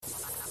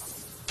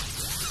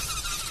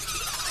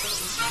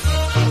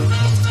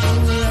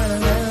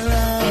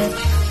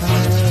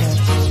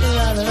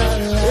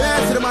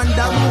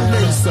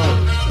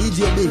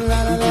DJ Big,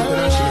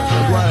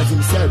 international. Guards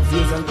himself,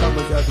 views and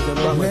comments out to the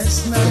bangers.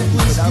 Last night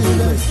was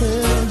good, I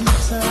felt you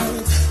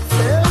tight.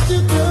 Felt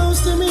you close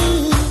to me.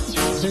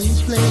 They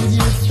played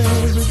your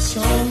favorite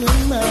song of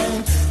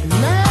mine.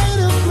 Night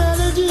of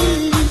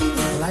melody.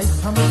 Like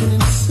pumpkin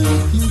and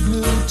soup you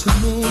glued to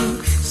me.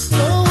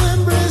 Slow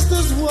embraced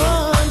as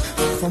one.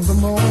 From the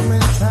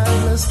moment I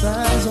blessed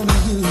eyes on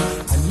you,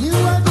 I knew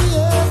I'd be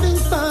having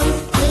fun.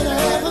 Can I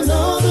have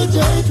another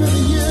date with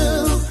you?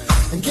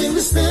 And can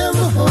we spend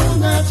the whole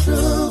night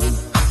through?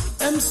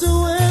 I'm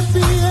so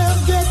happy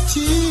I've got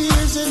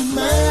tears in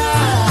my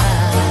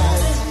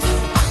eyes.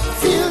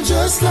 Feel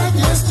just like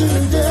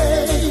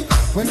yesterday,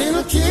 when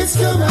little kids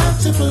come out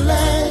to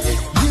play.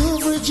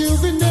 You've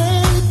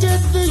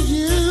rejuvenated the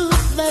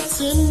youth that's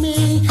in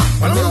me.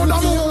 And then we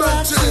feel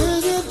like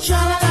singing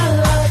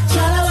tra-la-la-la,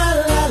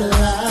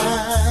 tra-la-la-la-la.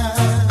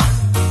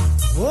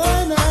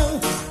 Oh now,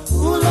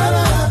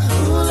 ooh-la-la-la,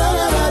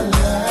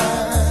 ooh-la-la-la-la.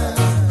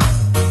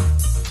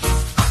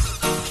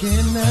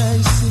 Can I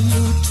see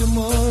you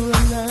tomorrow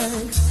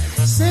night?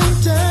 Same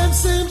time,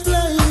 same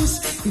place.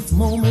 If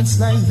moments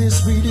like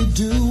this really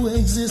do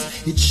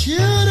exist, it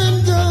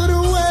shouldn't go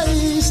to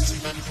waste.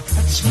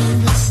 Touch me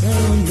the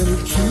same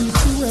little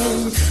cute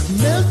way.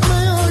 Melt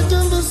my heart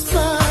on the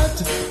spot.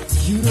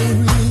 You don't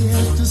really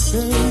have to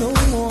say no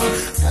more.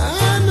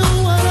 I know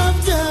what I've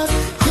got.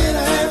 Can I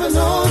have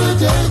another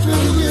date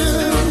with you?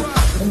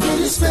 And will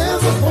you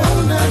spend the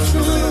whole night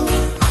through?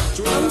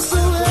 I'm so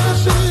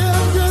happy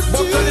I've got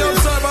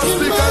tears in my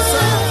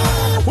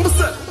eyes. What's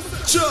that?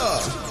 Sure.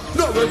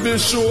 Now let me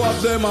show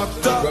up them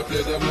actor.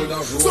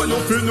 So you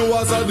feel you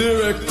as a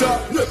director.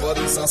 Never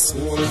this a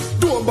soul.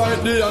 Don't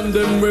bite the hand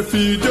them we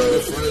feed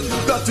you.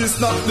 That is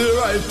not the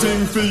right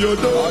thing for you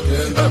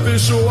do. Every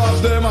show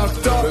up them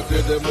actor.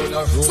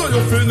 So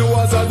you feel you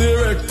as a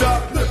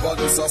director. Never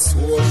this a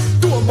soul.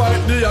 Don't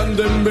bite the hand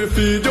them we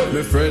feed you,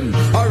 my friend.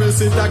 Or is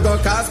it a go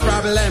cause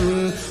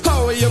problem?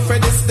 How are you for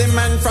this the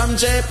man from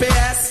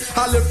JPS?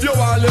 I'll if you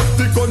all left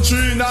the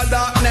country in a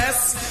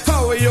darkness.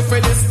 How are you for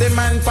this the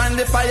man from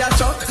the fire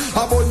truck?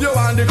 About you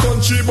and the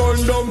country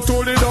burn down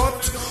to the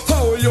dot.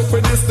 How are you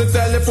for this the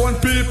telephone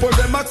people?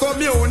 Them a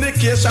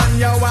communication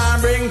you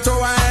want bring to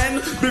an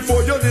end.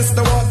 Before you list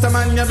the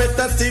waterman you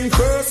better think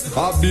first.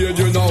 I beard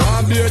you now,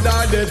 I beard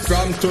I dead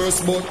from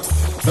thirst. But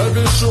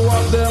every show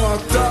of them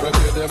actor.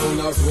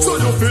 So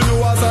you feel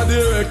you as a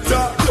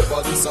director.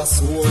 Never this a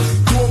soul.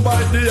 Don't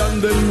bite the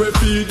hand them we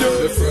feed you.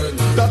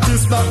 That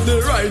is not the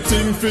right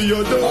thing for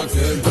you do.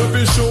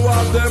 Every show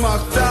of them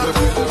actor.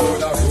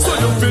 So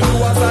you feel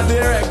you as a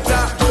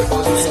director.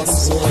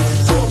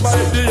 Don't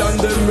bite the hand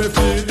them we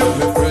feed you,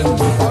 my friend.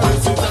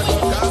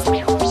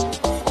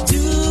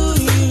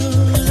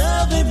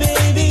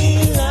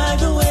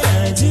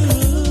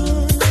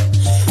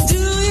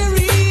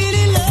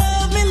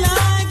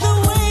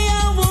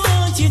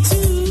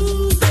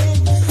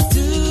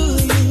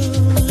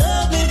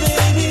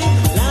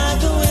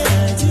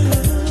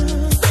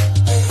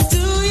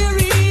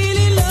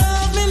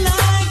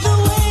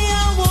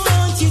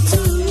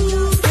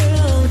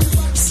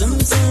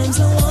 Sometimes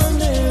I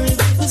wonder if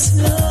this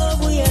love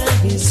we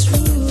have is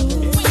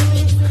true.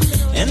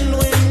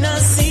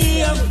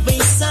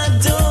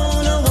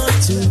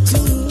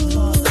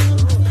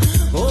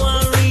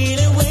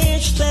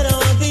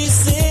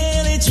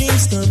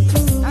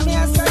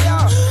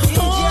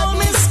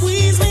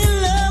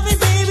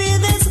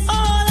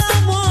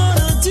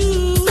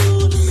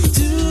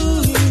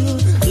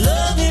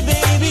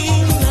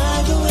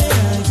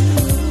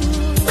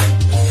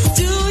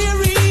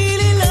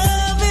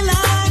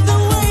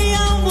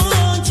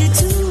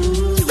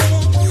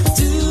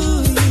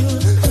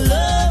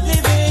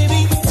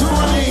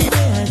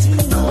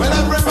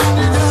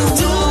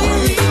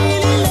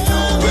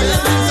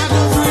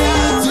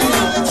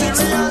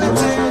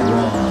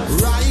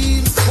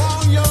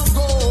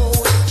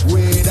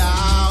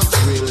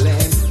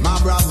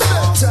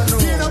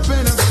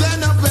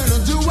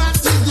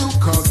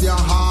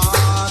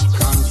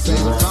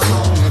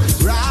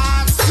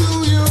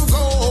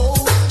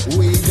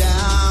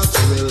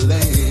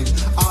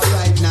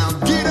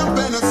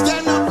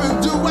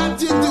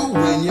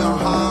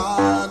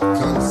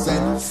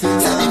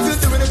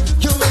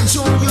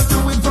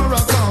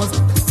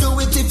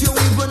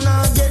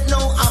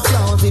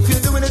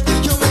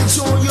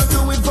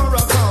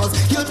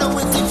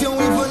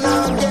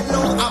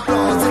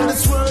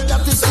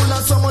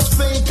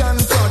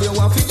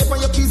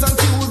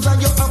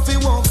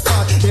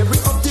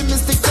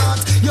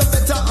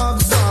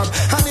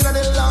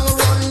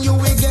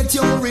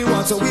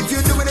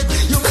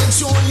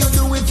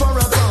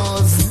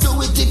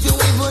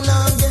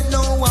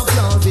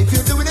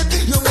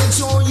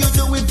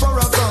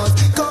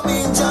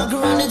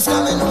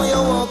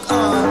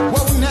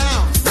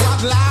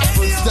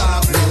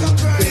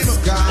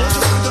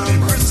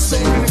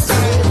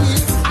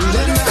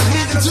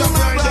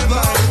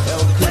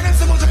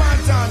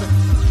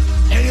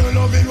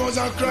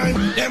 a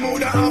crime, them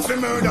woulda have to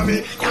murder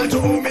me. Can't you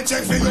hold me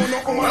check for you,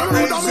 no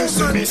woman exist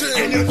to me.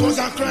 And it was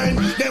a crime,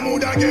 them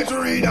woulda get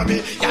rid of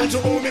me. Can't you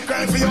hold me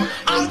cry for you,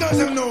 how does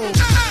them know?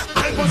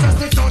 I possess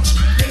the touch,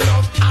 the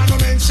love, I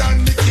don't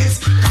mention the kiss.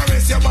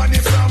 Caress your body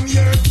from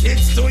your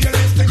kids to your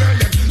list, the girl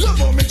them. Love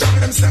how me talk,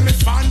 them say me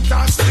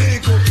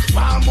fantastic.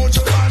 How much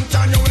you want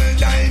and you will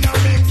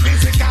dynamic,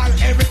 physical,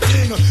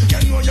 everything. You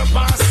know you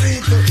pass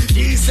it.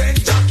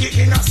 Decent jacket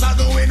in a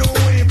saddle with no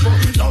whip.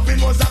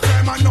 Loving was a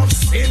crime and not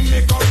sin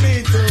me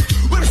commit.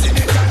 When see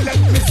me can let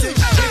me see.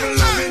 Even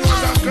loving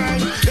was a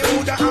crime, they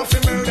woulda have to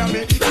murder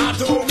me. Not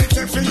to hold me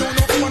take for you,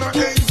 no woman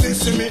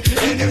exist to me.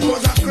 And it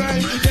was a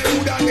crime, they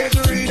woulda get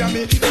rid of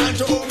me. Not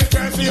to hold me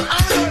cry for you,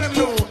 I know them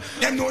know.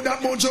 Them know that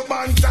Mojo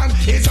Bantan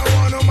is a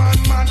one-man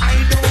man. I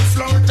don't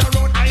flirt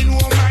around, I know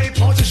my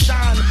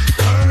position.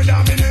 Heard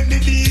dominate the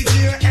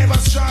DJ ever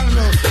strong.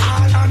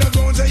 All on the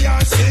grounds they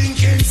are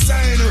sinking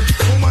sand.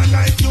 Woman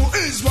like you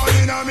is one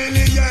in a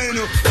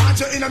million. Want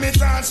you in a me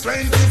trance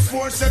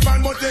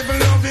 24/7, but even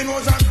loving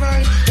was a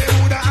crime. They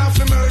woulda have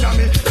to murder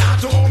me. Not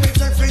to hold me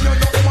take for you,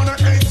 no woman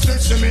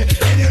exist to me.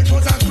 And it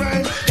was a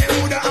crime. They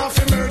woulda have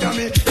to murder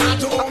me. Not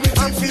to hold me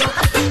take for you.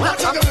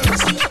 Watch out,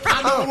 girls.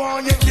 I don't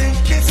want you think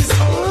this is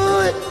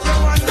all. You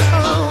want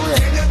love?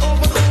 Can you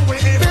overcome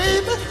with it,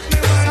 baby?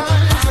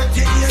 I'll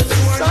take you to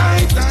a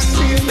night and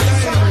day.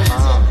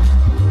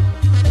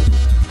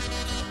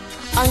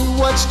 I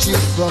watched you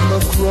from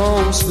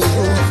across the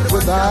room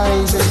with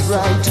eyes as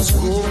bright as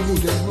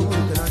gold.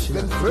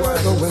 Then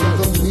further when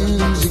the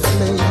music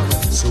played,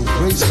 so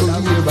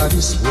gracefully about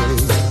this way.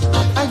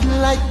 I'd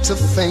like to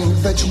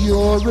think that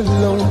you're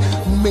alone.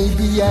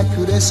 Maybe I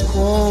could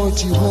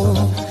escort you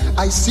home.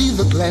 I see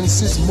the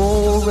glances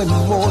more and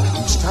more.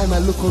 Each time I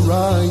look, her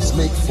eyes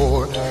make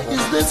four.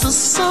 Is this a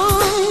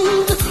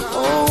sign?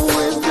 Oh,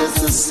 is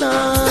this a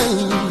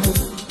sign?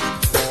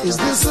 Is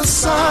this a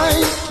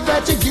sign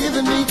that you're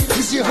giving me?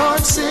 Is your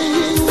heart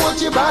saying what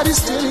your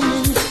body's telling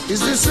me? Is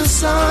this a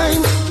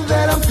sign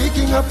that I'm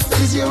picking up?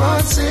 Is your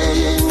heart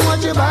saying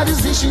what your body's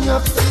dishing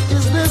up?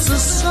 Is this a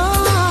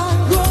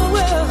sign? Oh,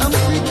 well, I'm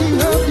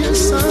picking up your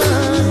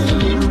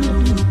sign.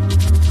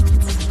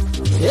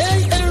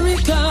 Hey,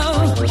 Erica,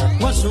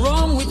 what's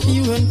wrong with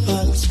you and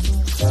Pat?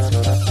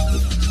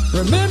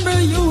 Remember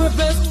you were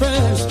best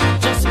friends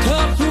just a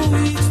couple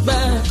weeks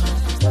back.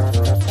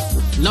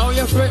 Now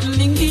you're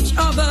threatening each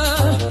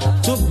other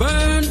to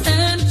burn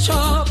and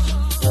chop.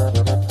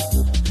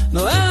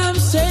 Now I'm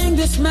saying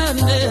this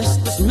madness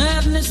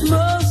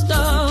must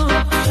stop.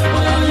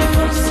 Why are you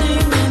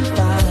singing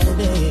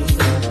fighting?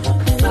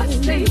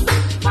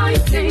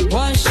 Fighting.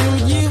 Why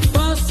should you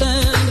fuss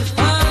and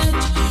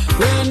fight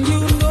when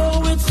you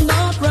know it's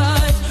not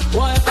right?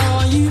 Why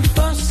are you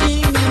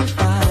fussing and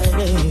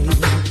fighting?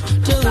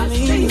 Tell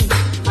me.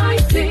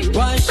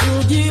 Why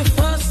should you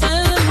fuss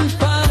and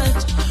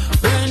fight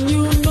when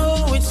you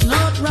know it's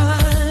not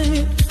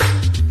right?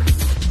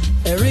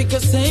 Erica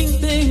saying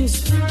things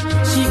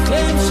she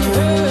claims she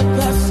heard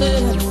Pat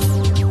said.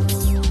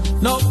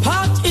 No,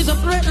 Pat is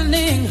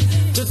threatening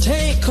to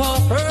take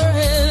off her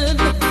head.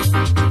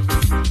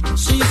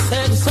 She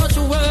said such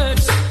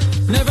words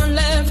never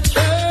left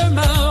her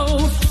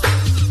mouth.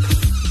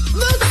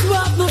 That's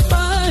what the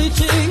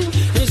fighting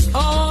is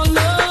all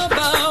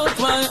about.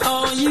 Why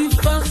are you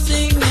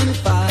fussing and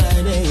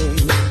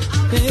fighting?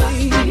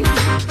 Hey.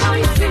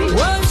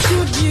 Why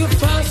should you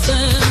fuss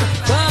and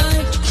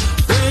fight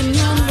when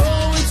you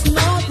know it's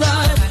not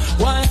right?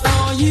 Why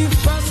are you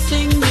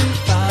fussing and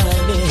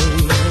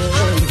fighting?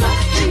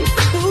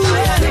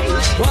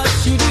 Why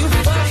should you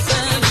fuss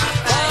and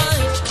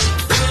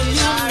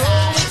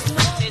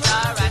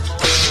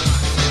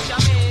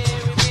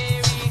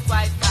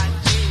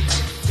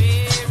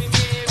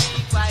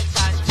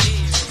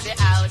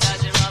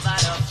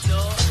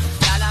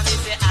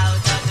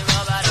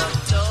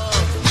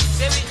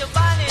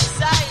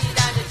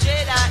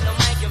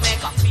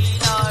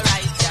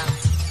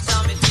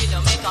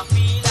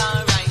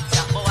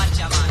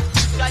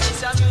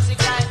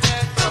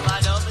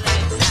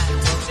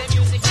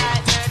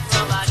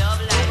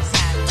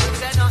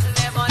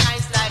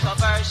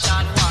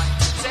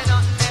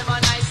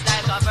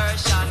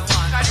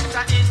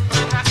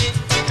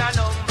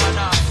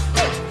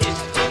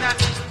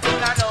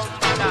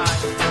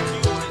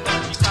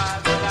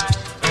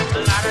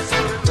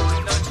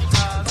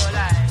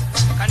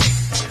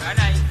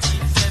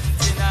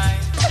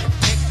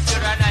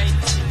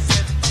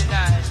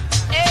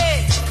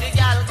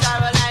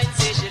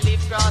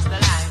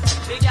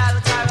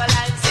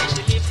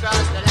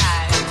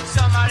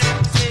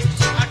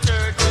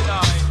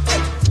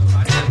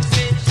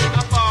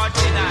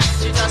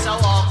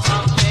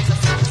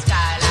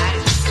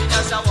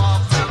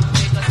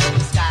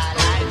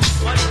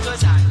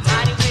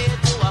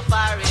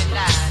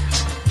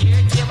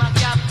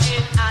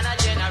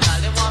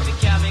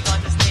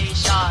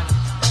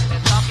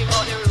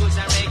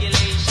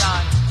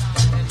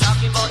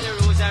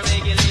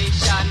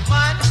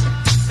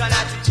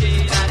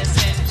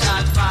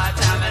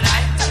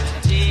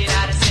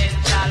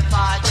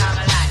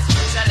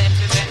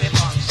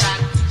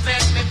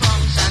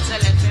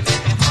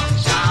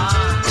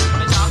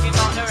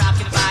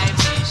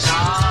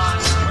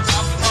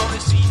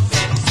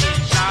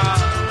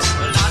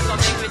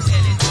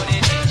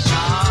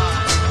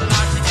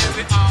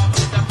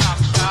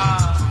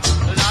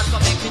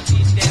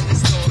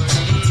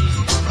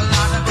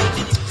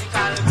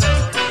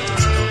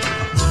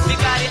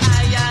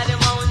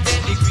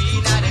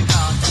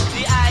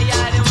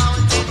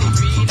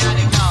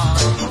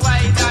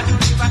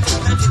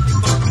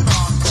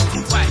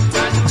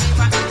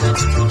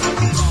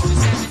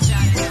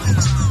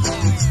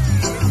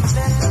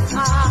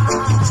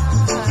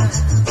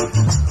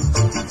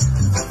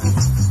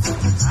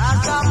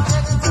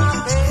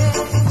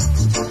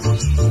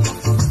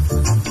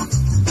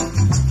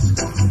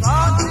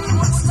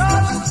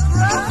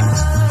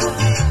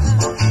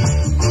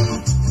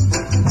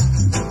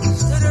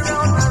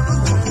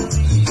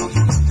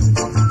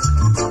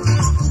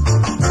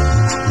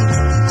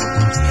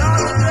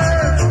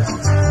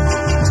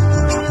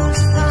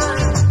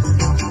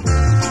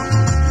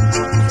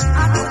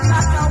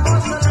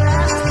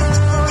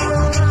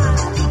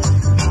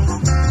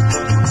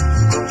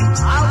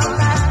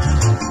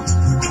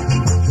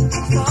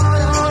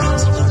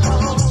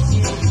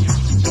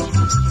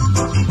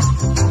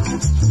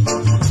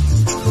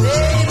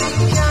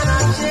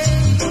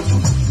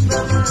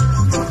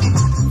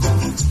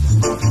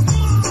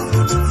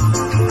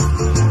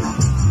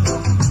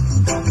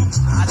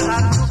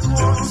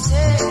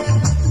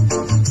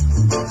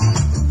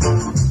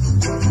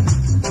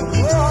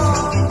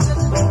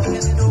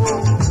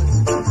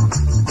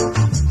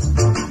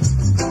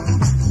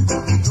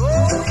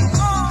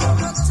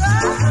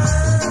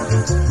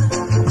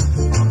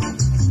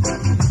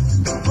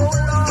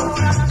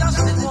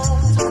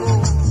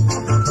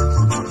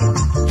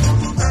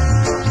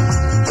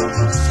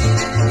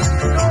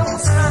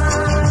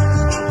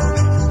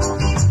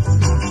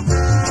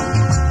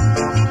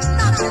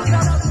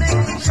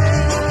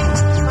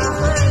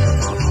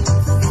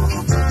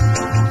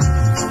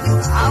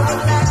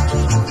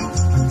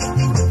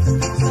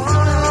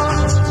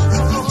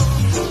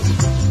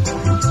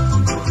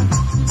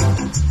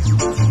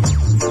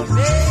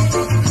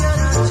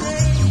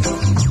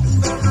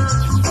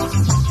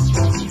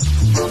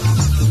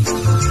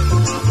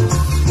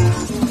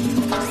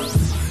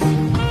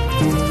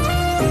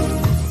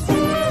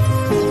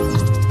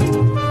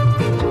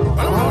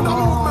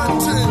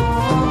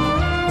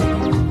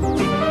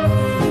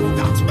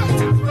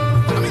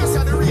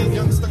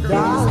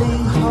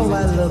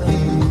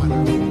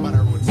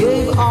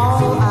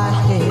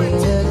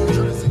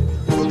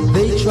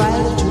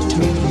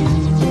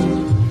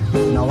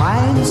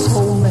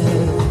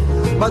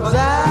but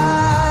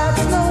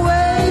that's no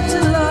way to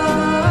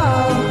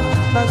love.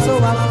 That's how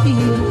I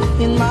feel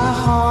in my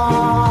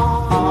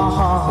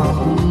heart.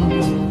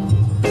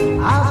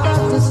 I've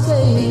got to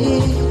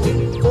say,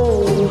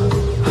 oh,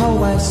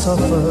 how I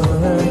suffer,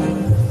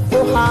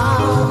 oh,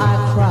 how I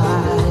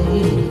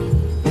cried.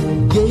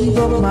 Gave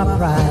up my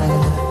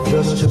pride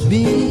just to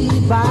be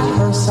by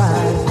her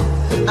side.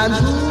 And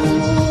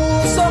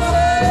who's so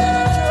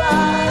right?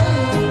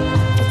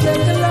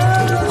 Take a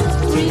love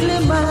that's really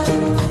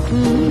mine.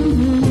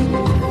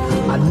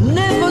 I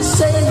never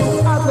say no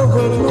other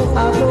word, no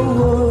other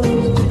word.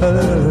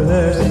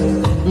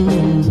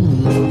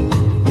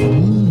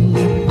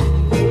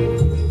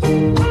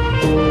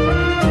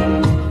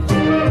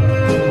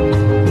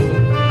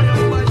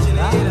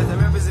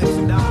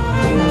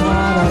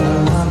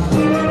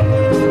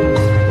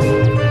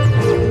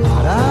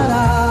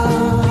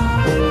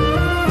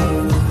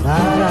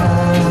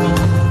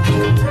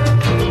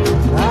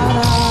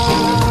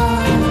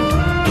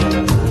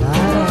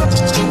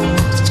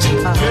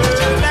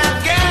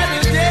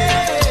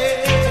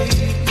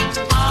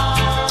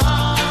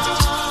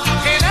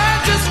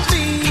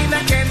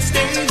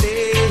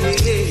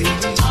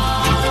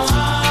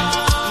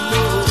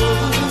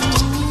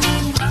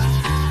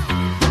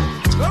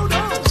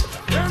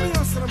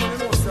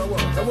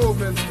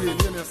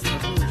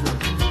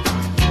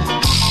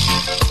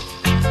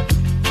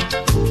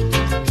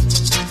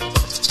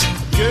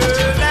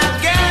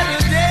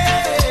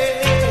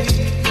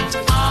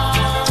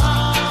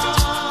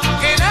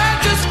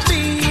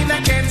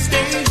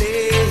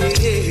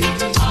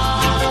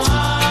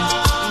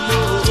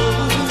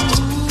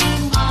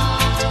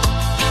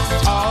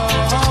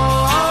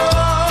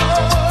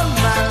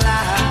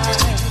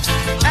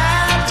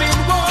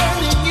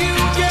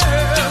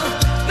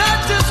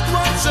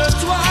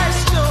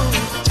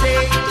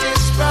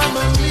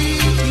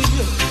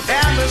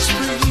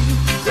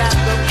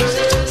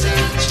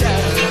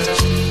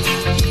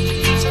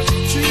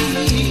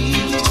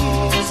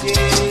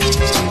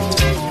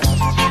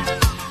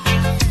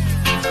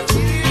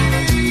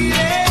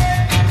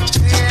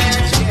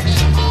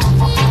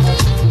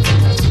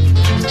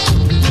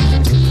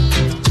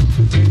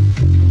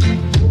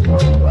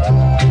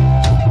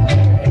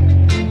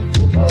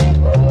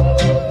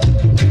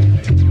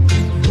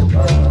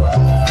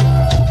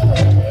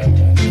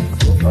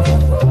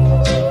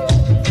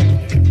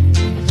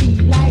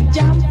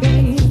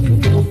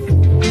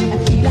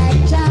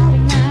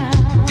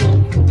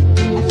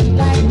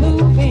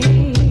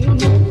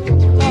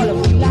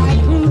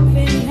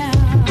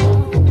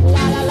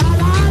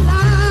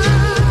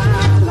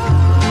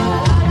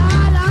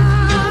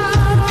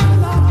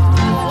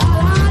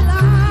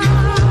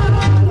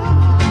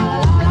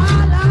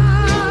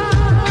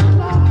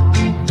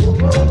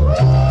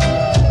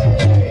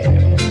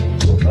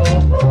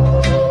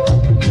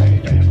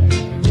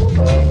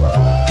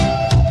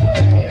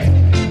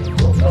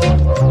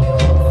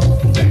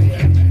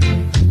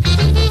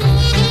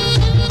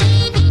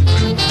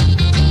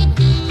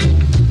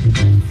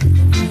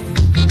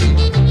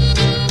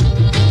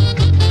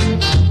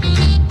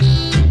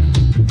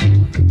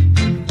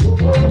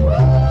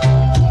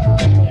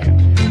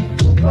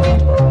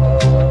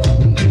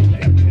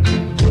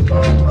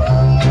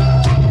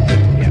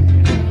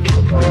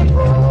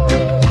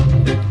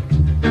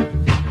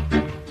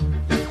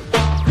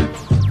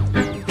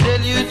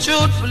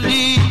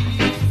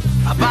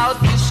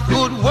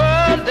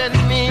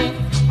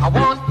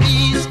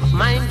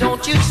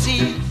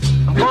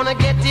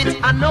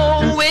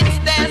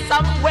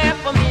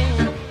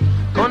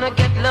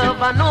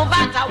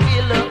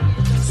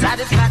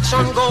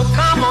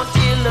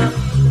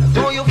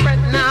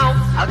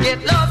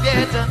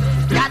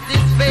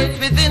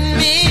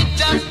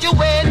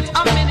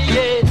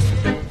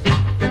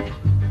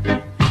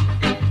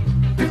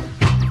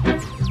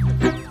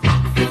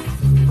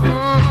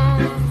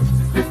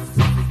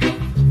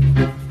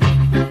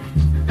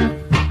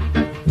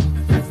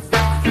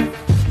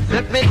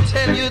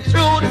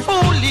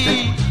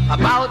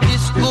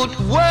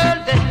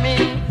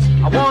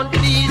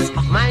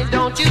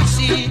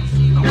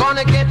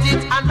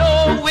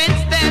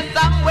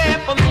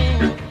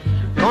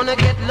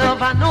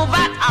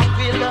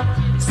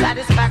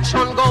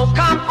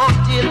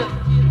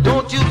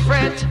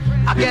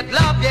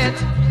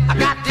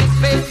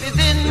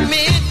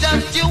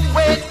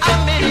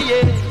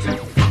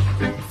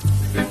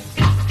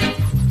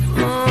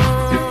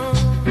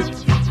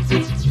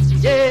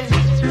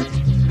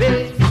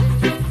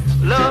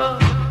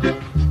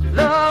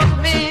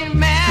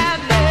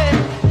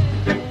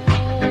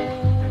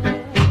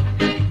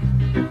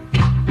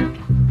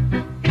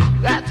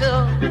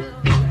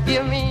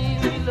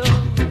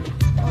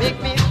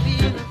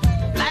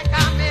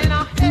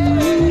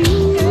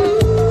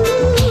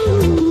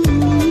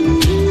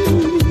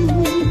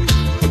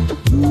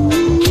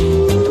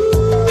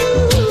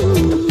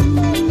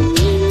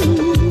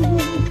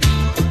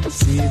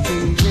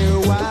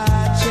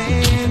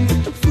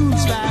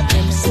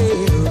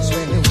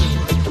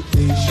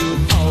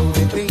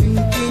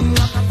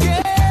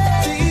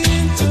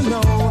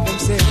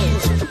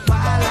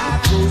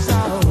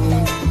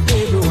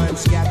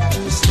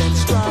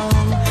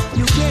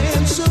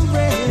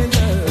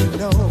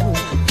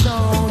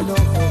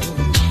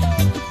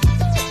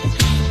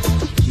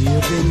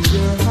 giving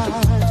your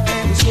heart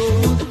and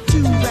soul to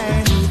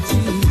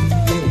vanity.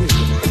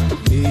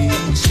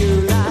 Makes your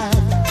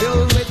life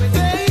filled with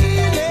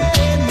pain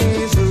and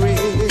misery.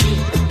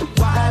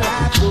 While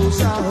life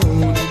goes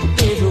on,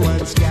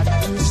 everyone's got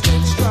to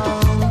stand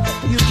strong.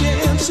 You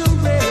can't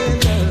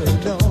surrender,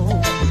 no,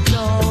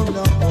 no,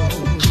 no.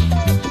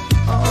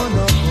 Oh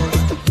no.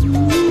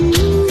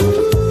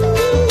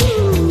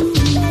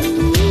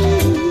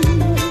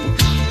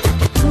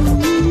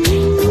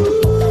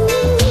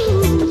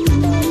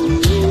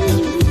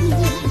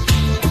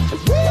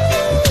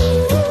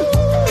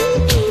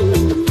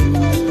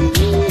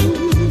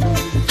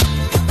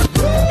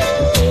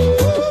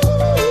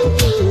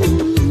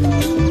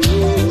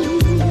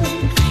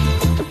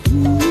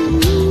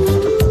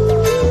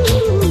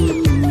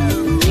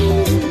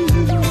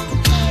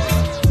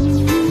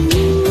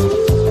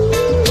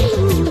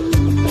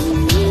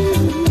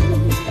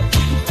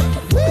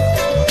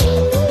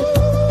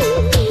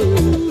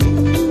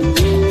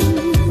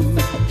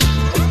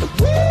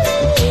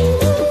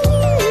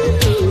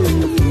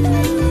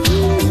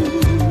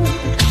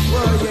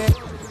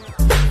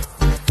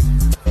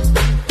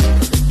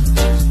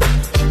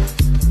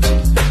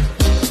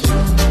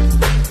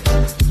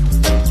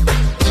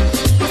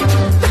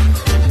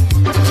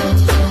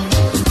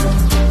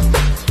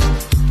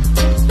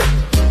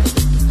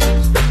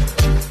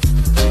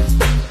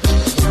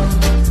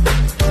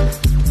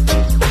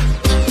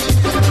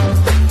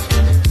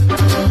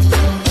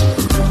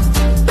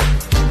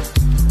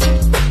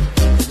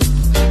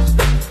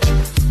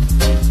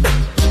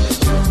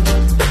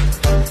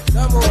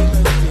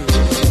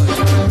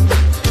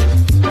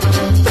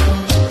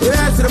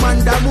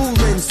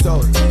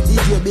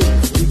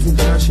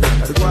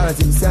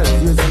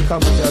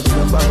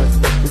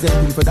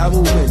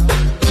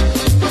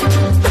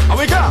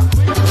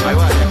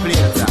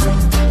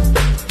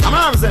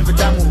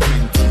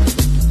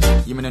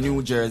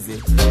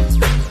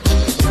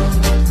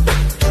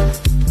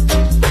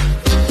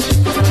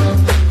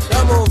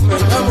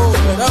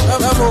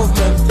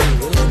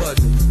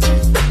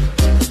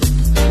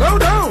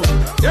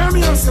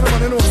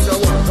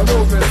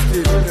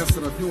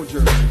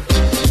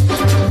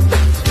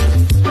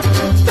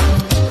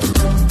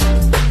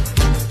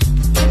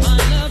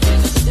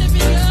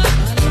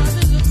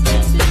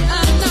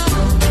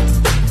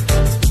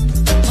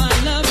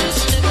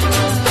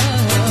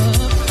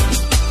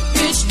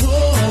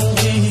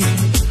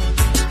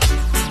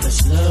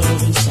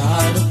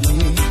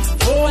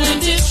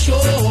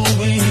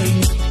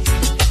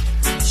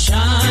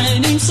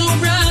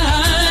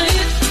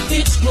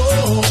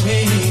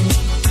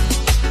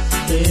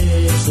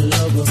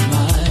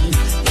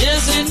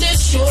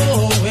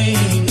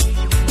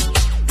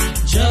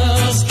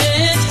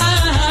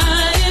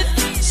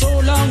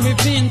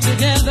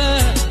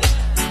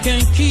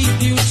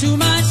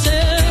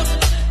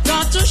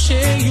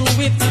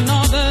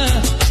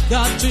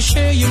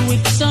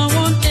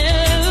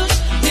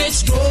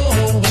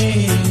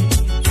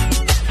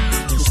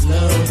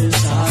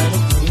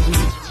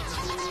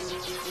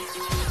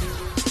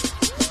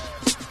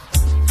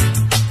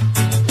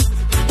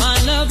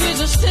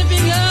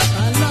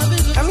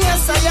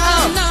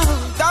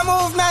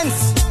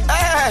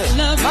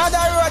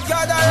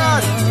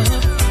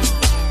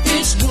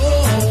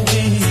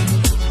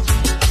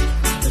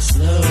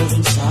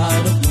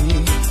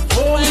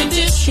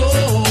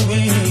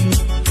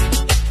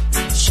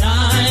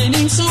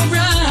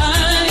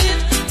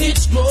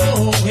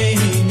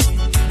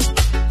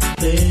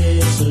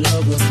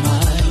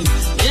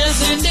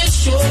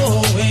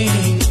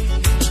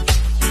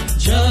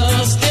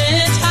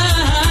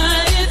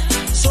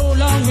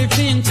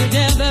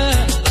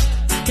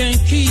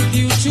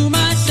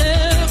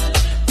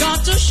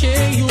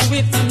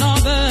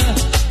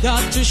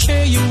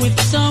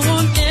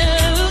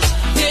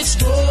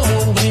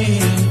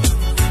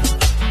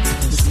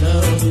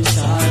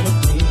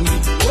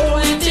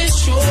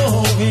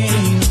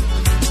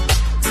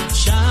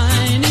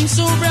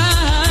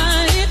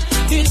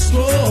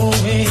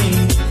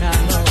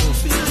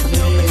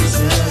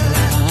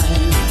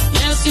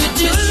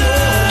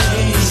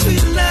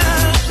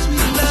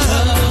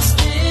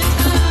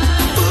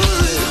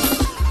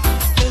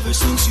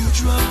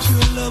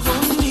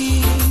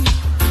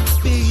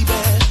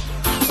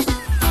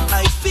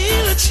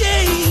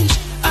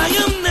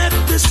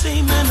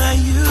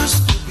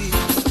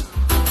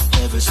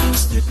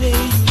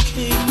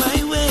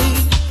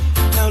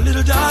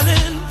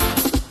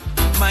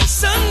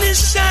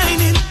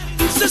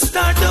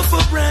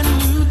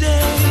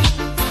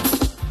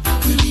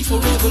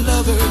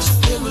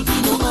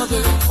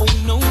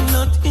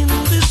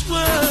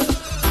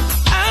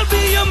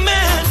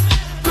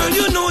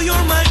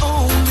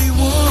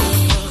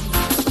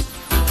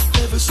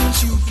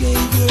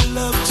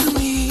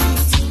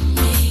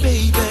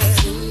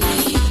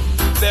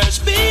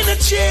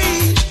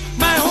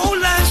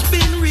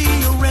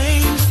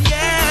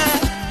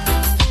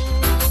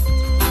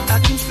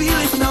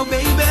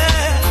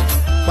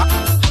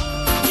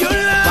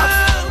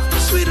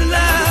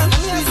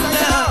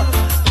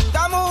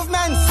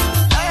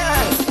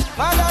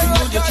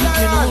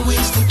 You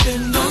always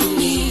depend on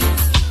me,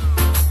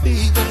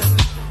 baby.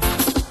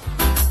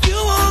 You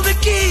hold the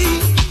key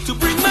to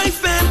bring my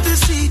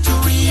fantasy to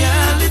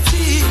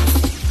reality.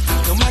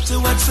 No matter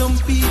what some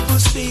people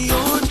say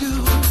or do,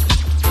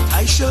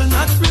 I shall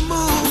not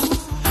remove.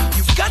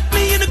 You've got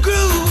me in a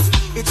groove.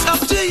 It's up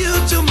to you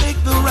to make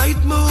the right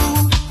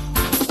move.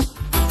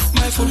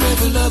 My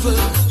forever lover,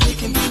 there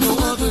can be no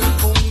other.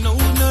 Oh no,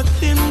 not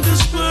in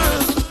this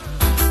world.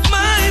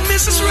 My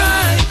Mrs.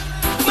 Right,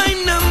 my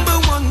number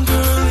one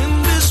girl in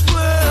this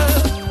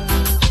world.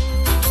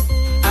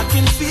 I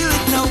can feel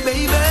it now,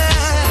 baby.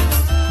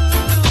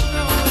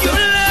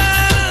 Your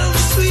love,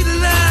 sweet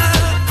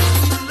love,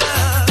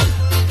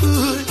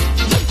 good.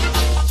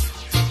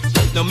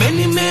 Now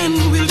many men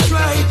will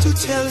try to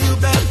tell you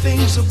bad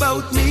things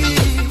about me.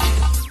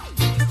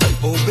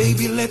 Oh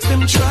baby, let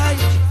them try.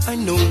 I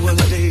know one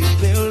day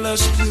their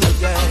lust will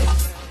die,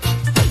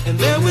 and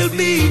there will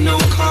be no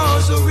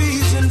cause or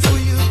reason for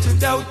you to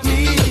doubt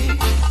me.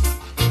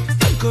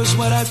 Cause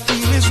what I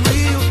feel is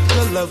real.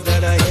 The love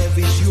that I have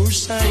is yours,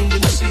 signed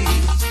and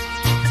sealed.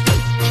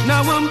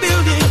 Now I'm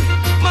building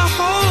my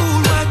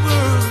whole wide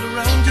world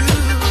around you.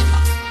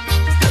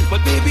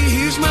 But baby,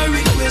 here's my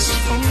request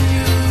from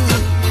you.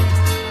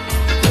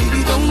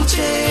 Baby, don't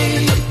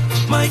take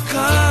my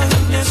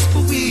kindness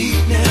for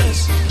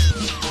weakness.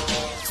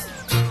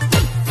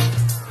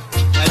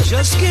 I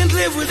just can't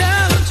live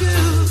without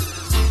you.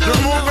 The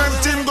movement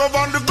team go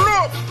on the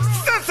globe.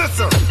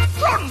 Sir.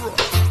 Run.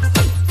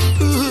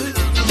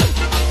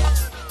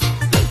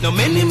 Now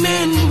many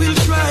men will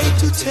try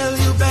to tell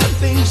you bad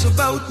things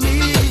about me.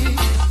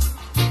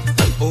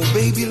 Oh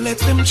baby, let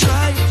them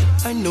try.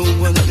 I know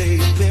one day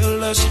their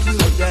lust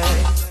will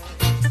die,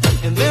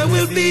 and there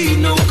will be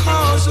no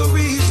cause or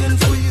reason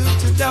for you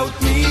to doubt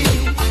me.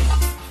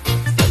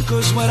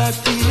 Cause what I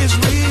feel is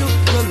real.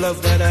 The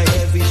love that I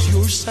have is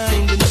yours,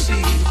 signed and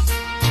sealed.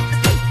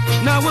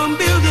 Now I'm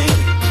building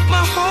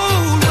my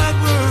whole wide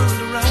world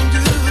around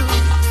you.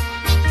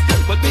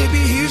 But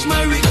baby, here's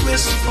my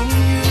request from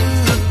you.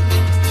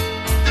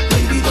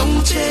 Baby,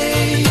 don't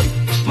take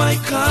my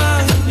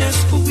kindness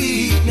for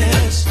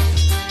weakness.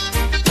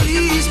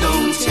 Please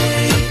don't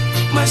take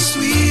my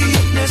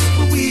sweetness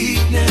for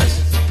weakness.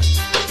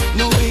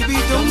 No, baby,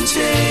 don't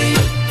take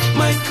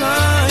my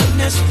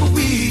kindness for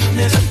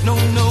weakness. No,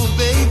 no,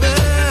 baby.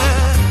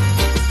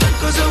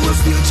 Cause our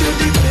future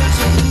depends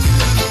on you.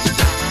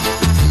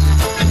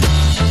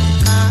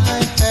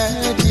 I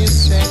heard you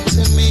said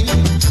to me,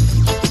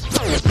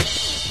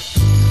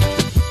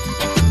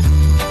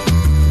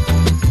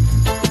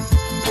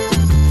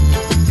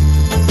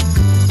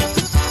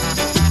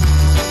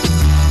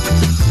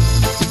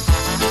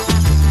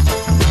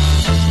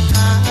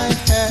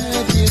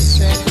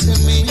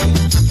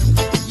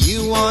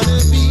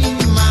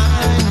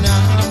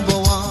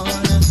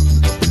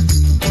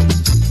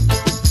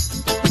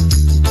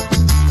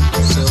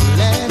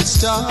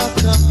 talk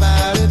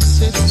about it,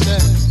 sister.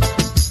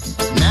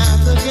 Now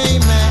the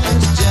game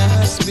has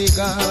just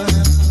begun.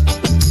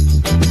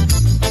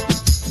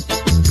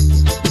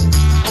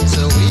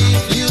 So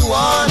if you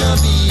wanna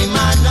be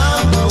my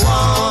number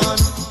one,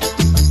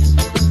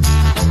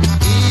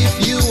 if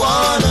you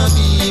wanna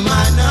be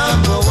my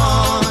number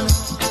one,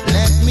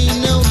 let me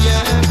know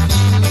your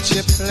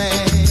future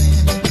plan.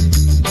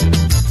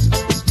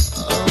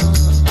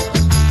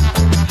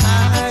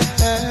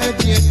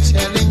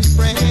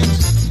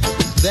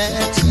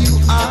 That you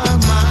are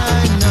my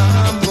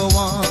number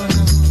one,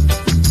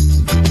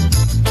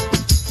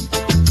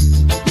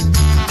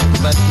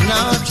 but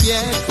not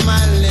yet,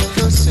 my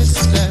little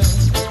sister.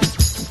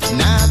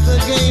 Now the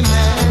game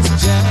has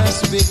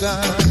just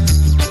begun.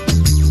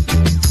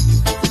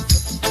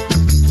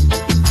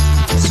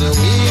 So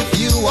if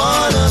you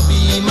wanna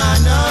be my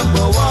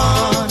number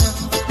one,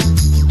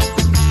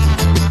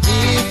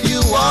 if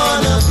you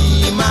wanna be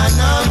my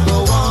number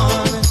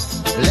one,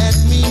 let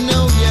me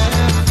know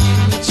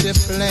your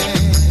plan.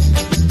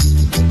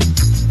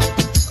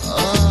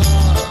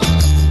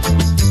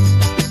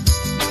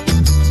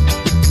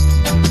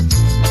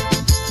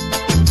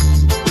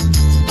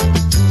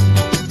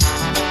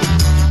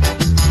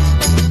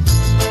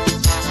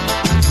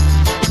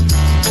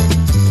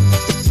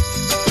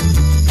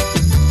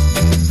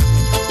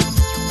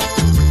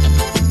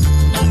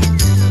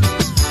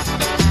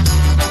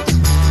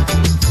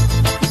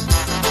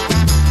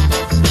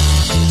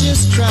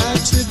 Just try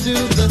to do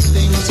the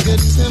things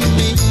good to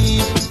me.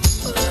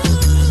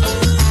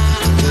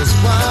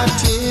 What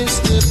is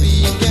to be,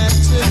 got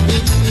to be.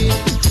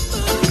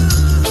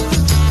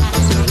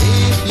 So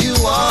if you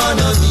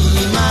wanna be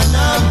my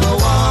number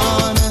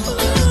one,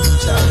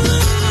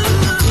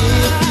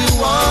 if you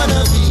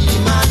wanna be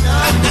my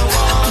number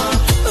one,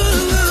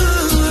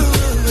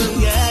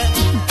 yeah.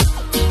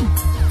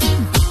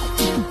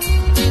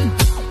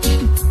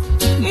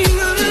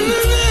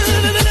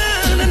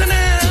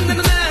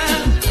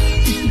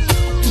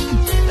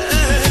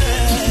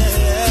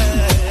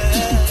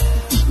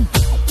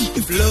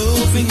 If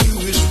loving you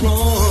is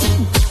wrong,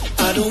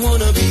 I don't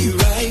wanna be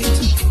right.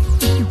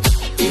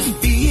 If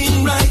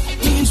being right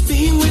means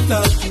being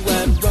without you,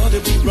 I'd rather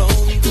be wrong.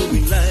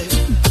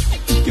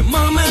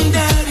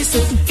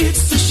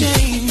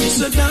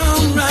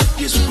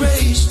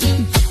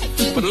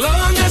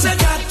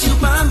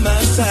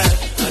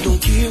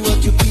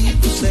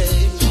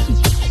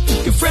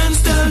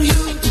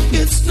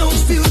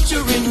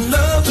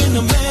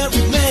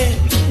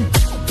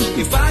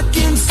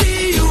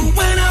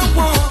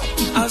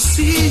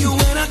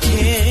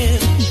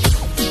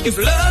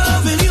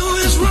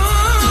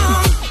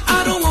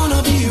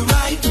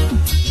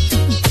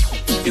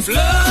 If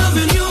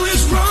loving you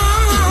is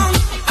wrong,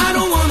 I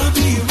don't wanna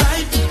be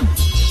right.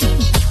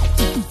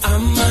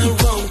 Am I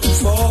wrong to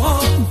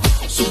fall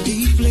so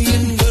deeply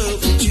in love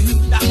with you?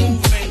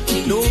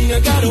 Knowing I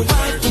got a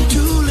wife and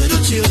 2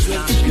 little children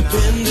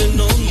depending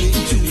on me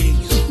too.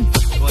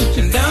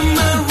 And am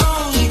I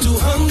wrong to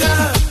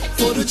hunger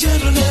for the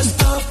gentleness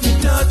of your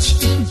touch?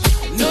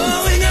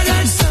 Knowing I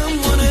got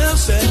someone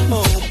else at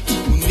home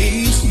who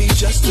needs me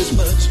just as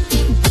much.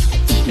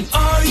 And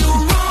are you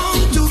wrong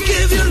to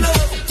give your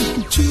love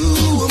to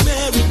a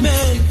married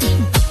man?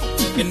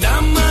 And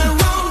am I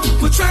wrong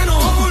for trying to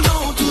hold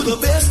on to the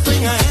best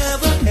thing I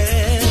ever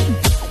had?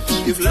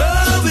 If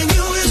loving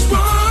you is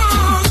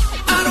wrong,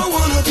 I don't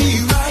wanna be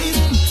right.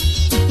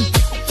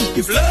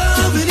 If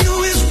loving you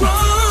is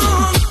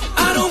wrong, I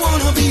don't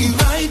wanna be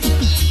right.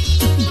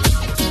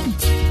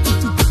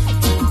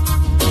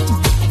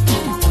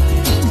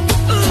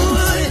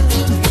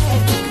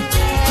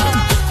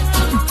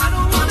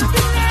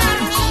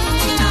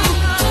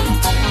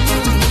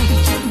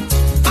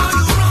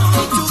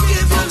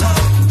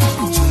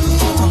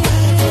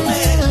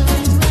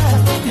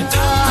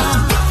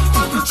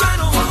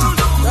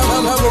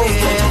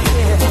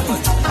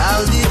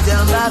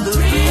 By the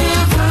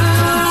river,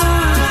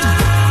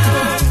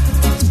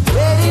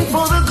 waiting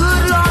for the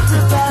good Lord to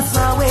pass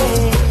my way.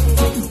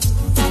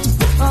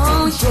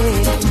 Oh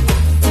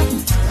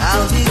yeah,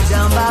 I'll be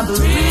down by the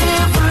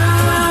river,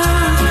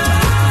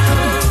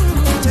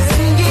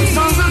 singing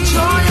songs of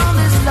joy on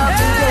this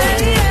lovely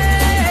day.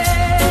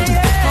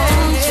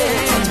 Oh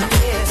yeah,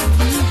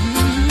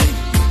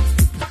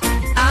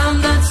 I'm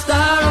that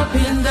star up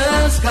in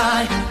the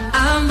sky,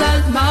 I'm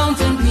that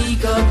mountain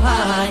peak up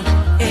high.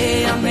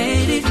 Hey, I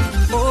made it.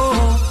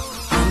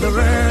 The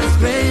world's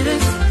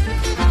greatest.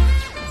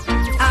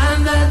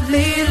 I'm that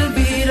little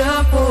bit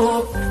of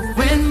hope.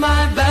 When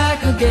my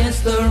back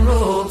against the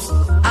ropes,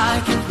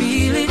 I can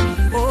feel it.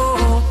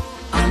 Oh,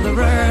 I'm the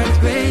world's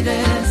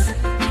greatest.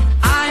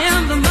 I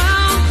am the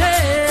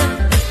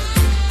mountain.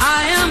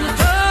 I am the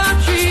tall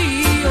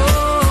tree.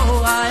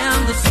 Oh, I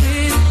am the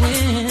sweet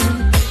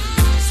wind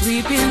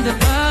sweeping the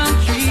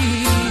country.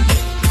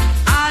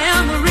 I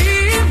am a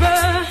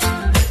river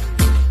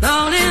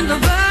down in the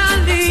valley.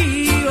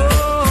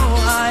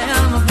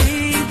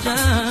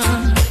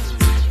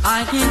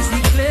 I can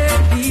see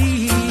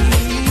clearly.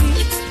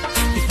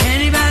 If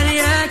anybody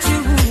asks you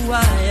who I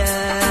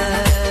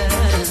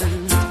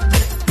am,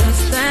 just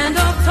stand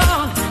up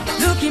tall,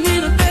 look him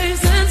in the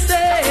face and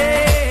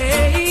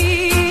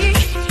say,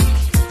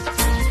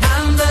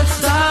 I'm that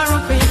star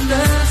up in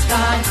the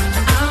sky,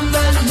 I'm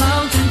that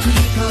mountain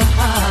peak up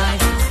high.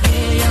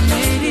 Hey, I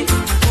made it. Oh,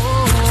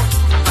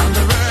 I'm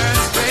the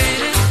world's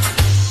greatest.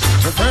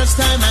 The first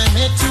time I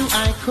met you, I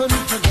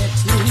couldn't forget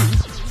you.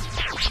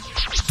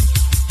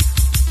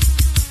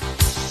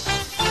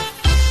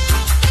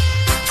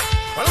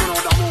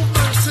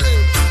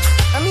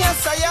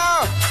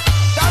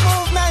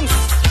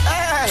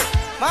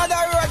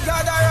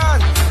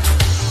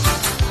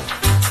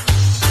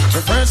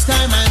 The first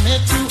time I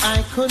met you,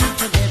 I couldn't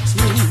forget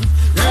you.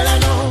 Girl, I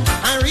know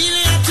I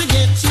really had to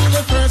get you.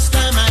 The first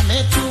time I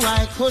met you,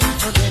 I couldn't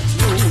forget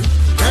you.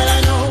 Girl,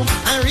 I know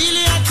I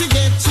really had to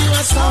get you.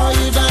 I saw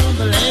you down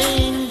the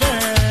lane,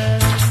 girl.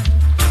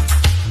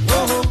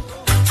 Whoa,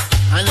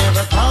 I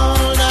never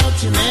called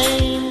out your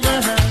name,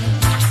 girl.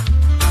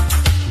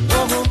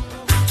 Whoa,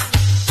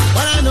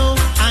 but I know,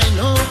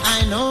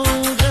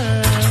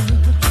 girl.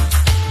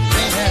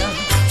 Well,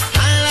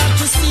 I'll have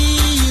to see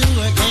you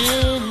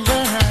again,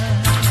 girl.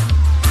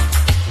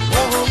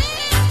 Whoa,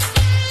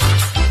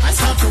 I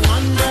start to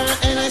wonder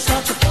and I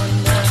start to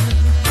ponder.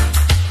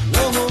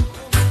 Whoa,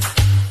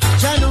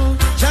 Jano,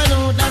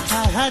 that I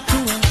had to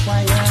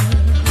inquire.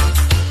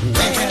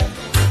 Well,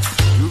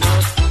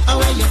 but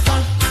where you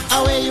from?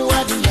 Where you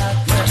are, the young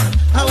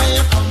girl? Where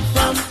you come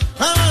from?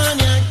 On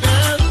your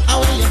girl.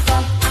 Where you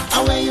from?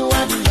 Where you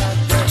are, the young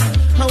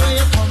girl? Where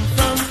you come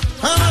from?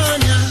 On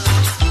your.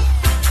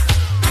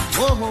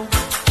 Whoa,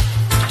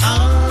 I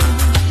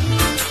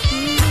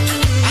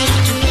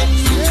have to get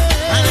you.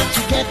 I have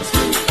to get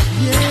you.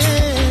 Yeah.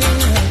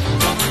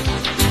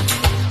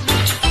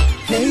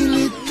 Hey,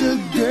 little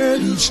girl,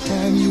 each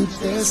time you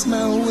pass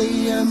my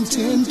way, I'm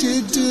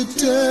tempted to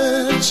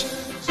touch.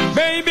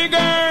 Baby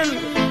girl,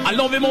 I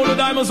love him all the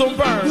diamonds on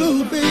burn.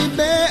 Oh, baby,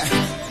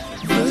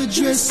 the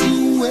dress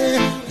you wear,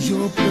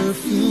 your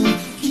perfume,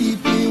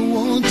 keep me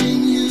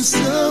wanting you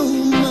so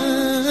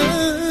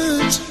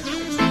much.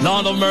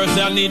 Lord of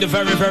mercy, I need the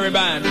very, very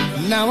bad.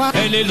 Now I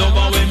any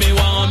lover with me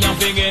want me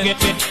forget.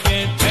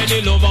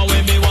 Any lover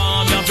with me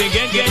want me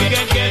forget.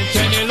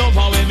 Any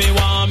lover with me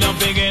want me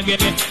forget.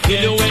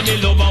 You any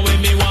lover with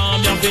me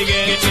want me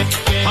forget.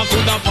 I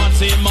could have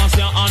fancy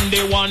Marcia and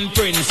the one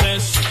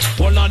princess.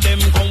 All of them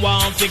come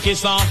want to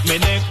kiss off me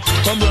neck.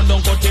 Come run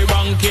down cut the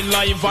ranking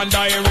live and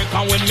direct.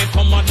 And when me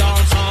come a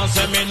dance and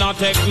say me not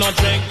take no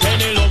check.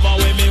 Any lover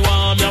with me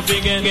want me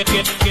forget.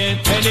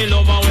 Any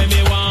lover with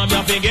me want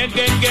me forget.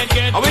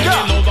 How we go? I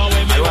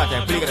want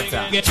them, please get it.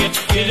 I'm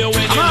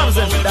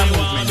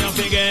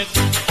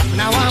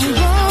now I'm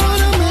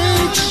gonna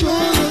make sure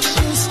that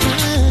this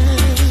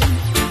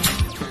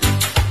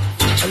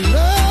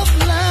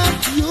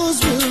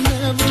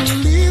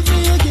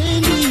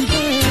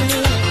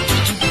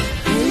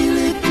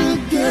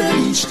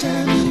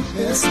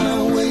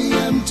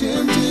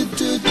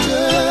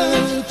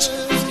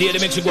daily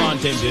makes you go and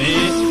tempt you, eh?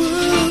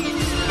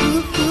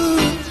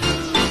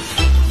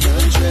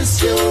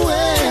 Dress you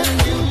well,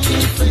 you be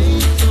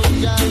faithful,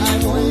 God,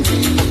 I want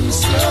you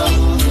so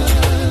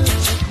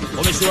much.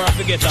 Oh, me sure I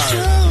forget her.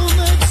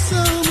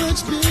 So much,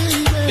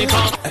 baby.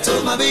 Because I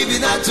told my baby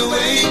not to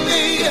wake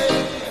me,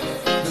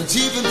 not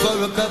even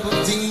for a cup of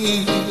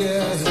tea,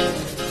 yeah.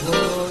 Oh,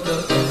 no.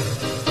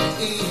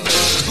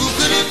 Who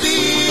could it be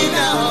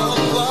now?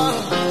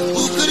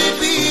 Who could it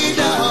be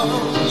now?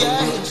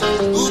 Yeah.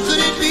 Who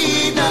could it be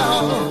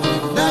now?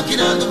 Knocking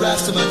on the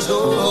Rastaman's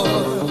door.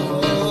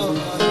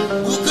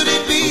 Who could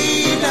it be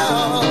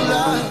now?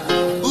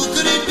 Who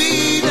could it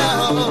be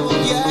now?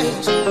 Yeah.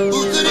 Who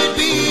could it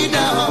be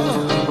now?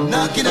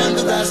 Knocking on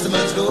the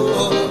Rastaman's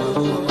door.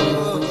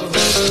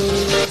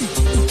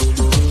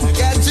 I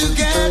got to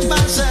get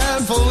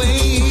myself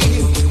away.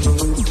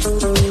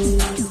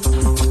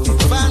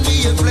 Find me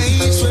a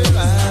place where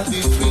I'll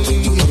be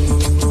free.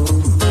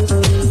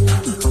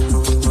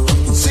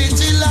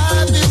 City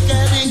life is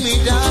getting me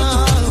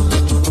down.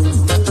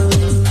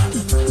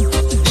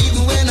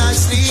 Even when I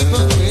sleep,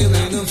 I'm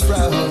feeling a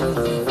frown.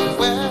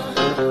 Well,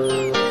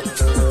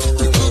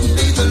 it couldn't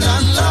be the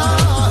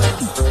landlord,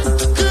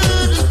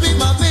 couldn't be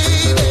my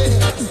baby.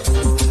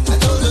 I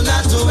told her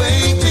not to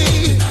wake me,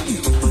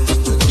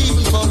 not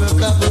even for a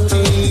cup of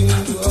tea.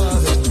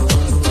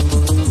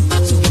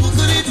 So who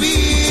could it be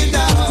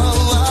now?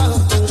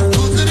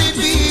 Who could it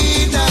be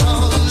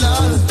now,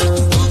 Lord?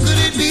 Who could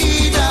it be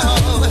now?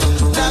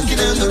 Knocking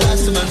on the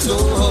Rastaman's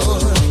door.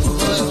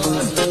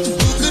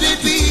 Who could it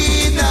be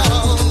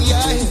now?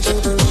 Yeah.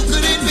 Who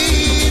could it be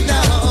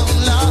now,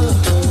 Lord?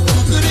 Who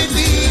could it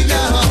be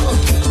now?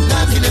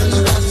 Knocking on the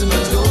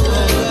Rastaman's door.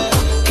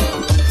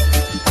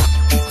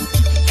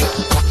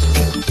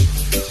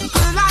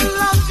 Well, I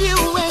love you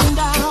and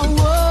I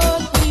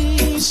would be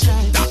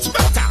shy. That's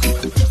better.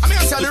 I mean, I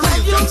said the real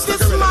You gangster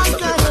kiss my gorilla.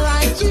 girl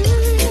like you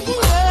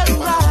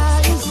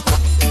rise.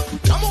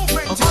 Come on,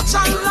 friend. But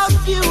I love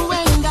you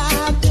and I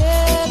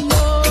dare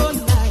no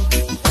night.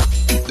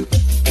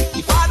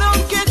 If I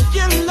don't get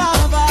your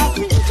love, I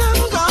think I'm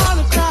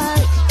gonna cry.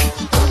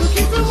 I will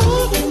keep you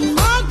moving,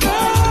 my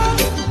girl,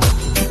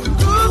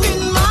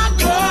 moving, my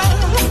girl.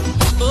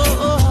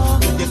 Oh, oh.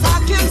 If I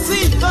can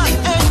see the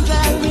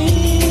angel in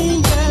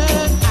your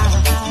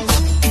eyes,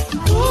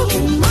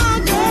 moving, my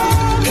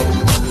girl,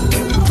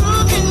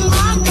 moving,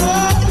 my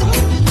girl.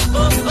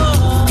 Oh, oh.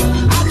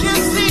 I can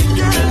see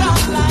your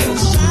love like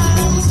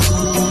shines.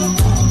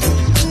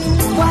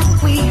 What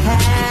we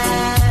have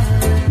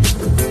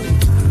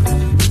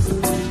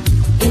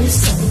is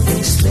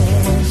something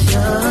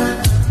special.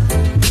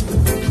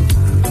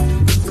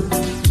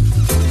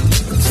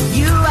 To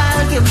you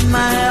I'll give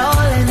my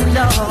all and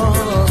all.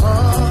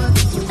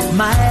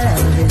 My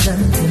love is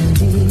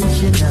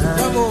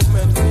unconditional.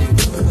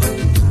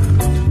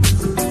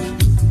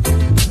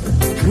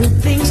 Good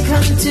things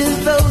come to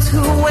those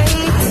who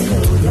wait. I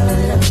know your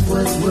love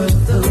was worth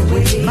the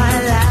wait. My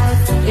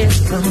life is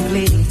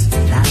complete.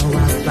 Now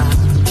I found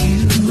you.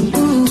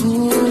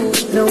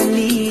 No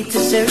need to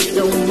search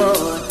no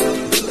more.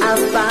 I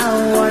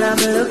found what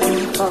I'm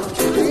looking for.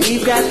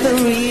 We've got the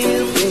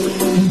real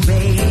thing,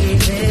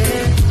 baby.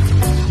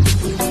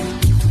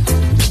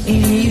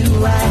 In you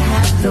I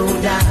have no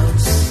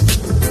doubts.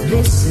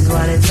 This is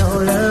what it's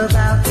all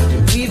about.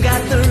 We've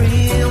got the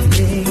real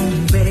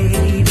thing,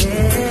 baby.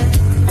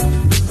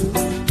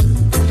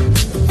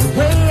 The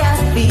way I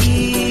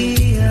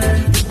feel,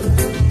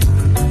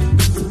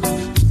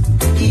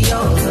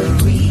 you're the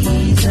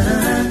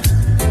reason.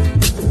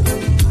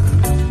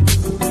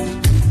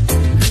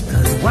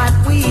 'Cause what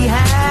we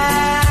have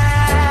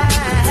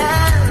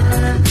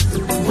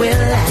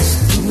will last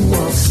through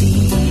all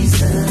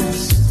seasons.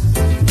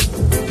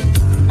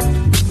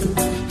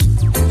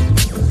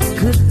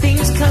 Good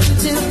things come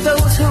to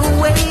those who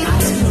wait. I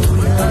know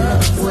your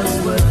love was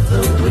worth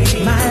the wait.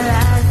 My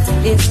life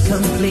is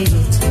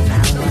complete.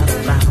 Now I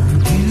found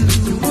you.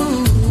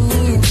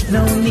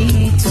 No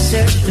need to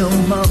search no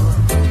more.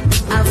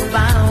 I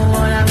found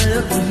what I'm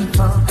looking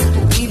for.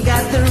 We've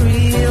got the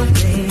real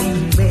thing,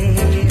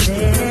 baby.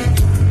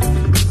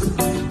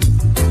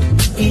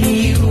 In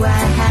you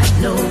I have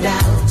no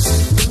doubts.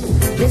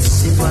 This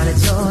is what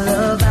it's all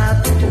about.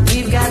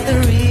 We've got the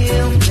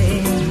real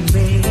thing,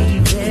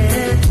 baby.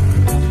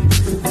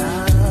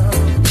 Oh,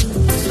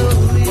 so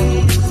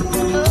real.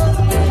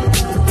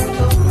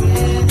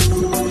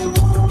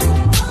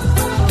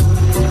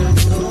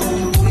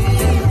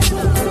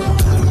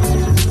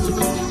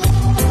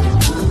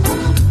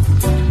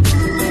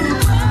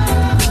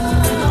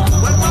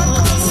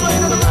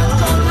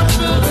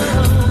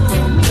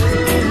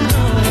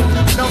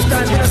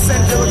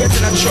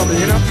 Trouble,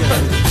 you know?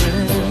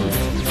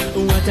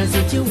 What a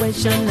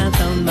situation I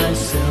found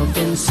myself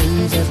in.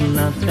 Seems there's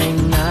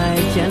nothing I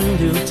can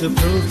do to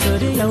prove to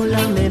the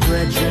old me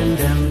brethren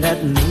them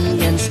that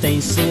me and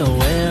Stacy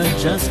were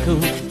just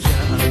cool.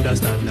 Can't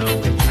understand how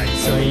it takes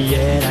so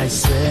yet I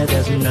swear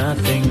there's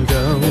nothing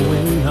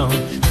going on.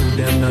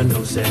 them no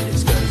know, say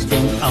this girl's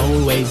been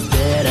always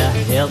there to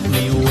help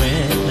me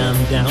when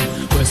I'm down.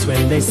 Worse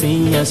when they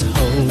see us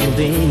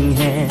holding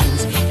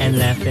hands and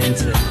laughing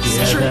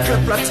together.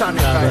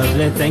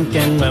 Probably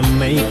thinking we're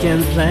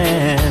making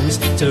plans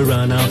to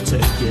run off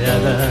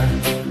together.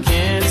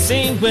 Can't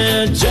see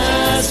we're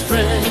just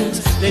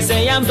friends. They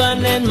say I'm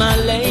burning my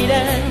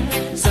lady.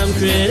 Some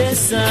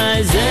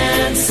criticize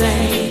and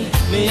say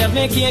me have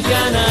me cake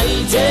and I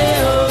eat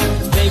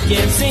it. They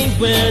can't see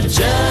we're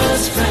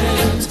just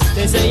friends.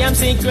 They say I'm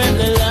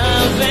secretly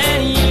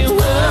loving you.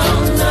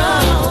 Oh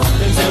no,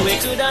 they say we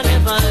could have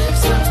never live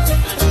so.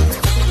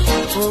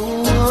 Oh,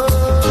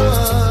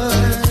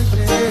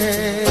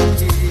 yeah.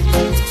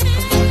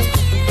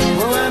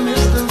 Oh, I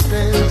miss those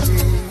days.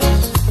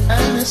 I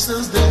miss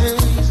those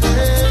days.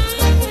 Yeah.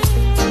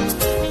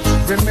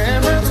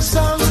 Remember the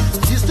songs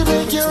used to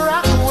make you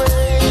rock away.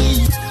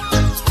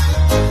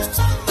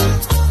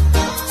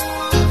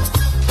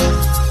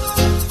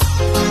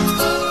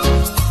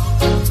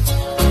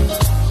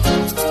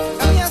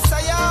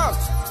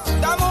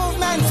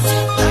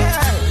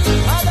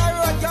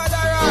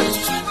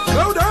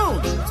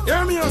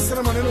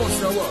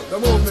 The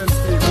movement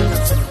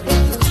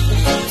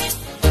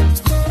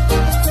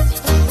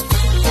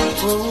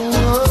oh,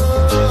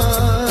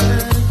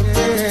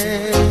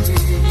 yeah.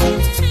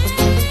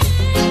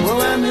 Oh,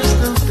 I miss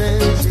those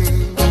days.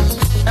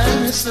 I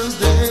miss those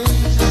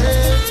days.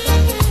 Yeah.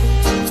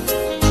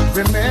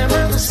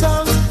 Remember the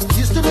songs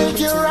used to make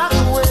you rock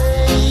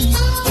away.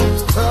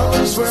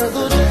 Those were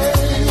the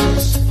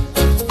days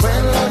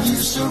when love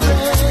used to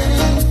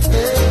rain.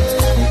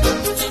 Yeah.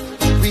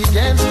 We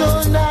danced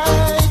all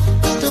night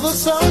to the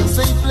songs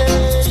they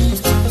play.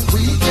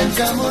 We can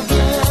come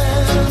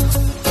again,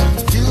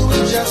 do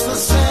it just the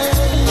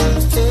same.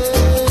 Yeah.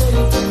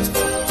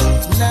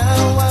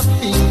 Now I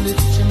feel it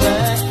in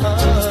my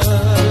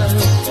heart.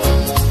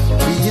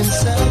 We in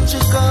such a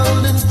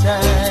golden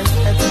time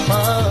at the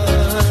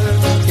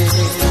party.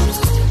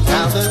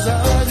 Now there's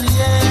hardly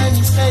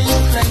any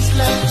safe place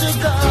left to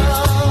go.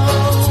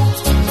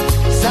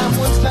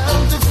 Someone's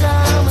bound to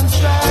come and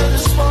try to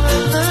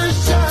spoil the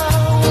show.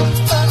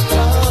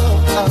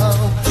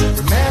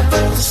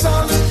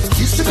 Songs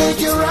used to make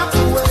you rock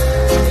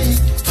away.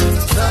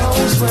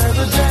 Those were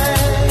the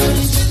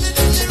days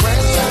when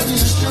love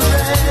used to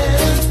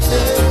rain.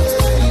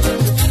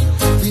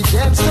 We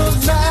danced all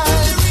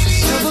night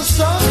to the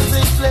songs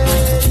they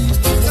play.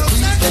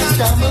 We can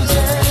come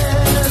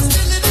again,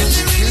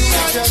 do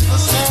it just the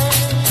same.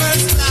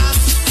 First class,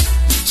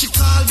 she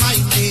called my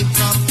name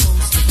from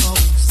coast to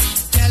coast,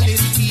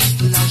 telling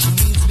people how she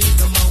needs me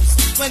the most.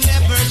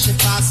 Whenever she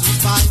passes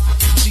by,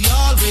 she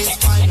always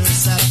finds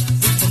herself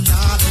with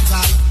another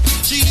guy.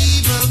 She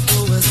even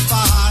goes as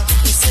far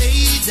to say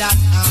that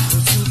I'm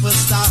her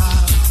superstar.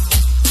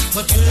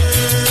 But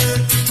girl,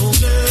 oh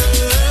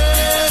girl,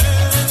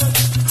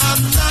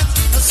 I'm not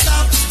a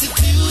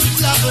substitute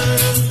lover.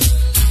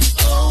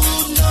 Oh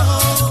no,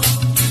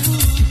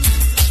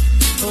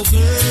 oh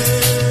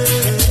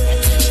girl,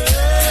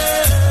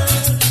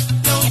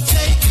 don't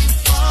take me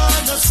for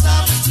no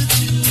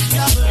substitute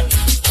lover.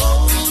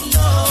 Oh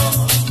no,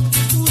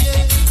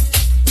 yeah.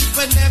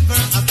 Whenever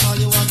I call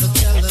you on the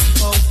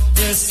telephone,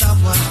 there's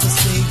someone to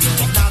say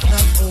you're not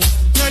at home.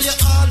 Girl, you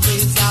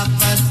always have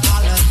an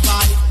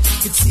alibi.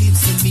 It seems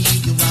to me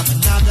you have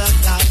another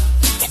guy.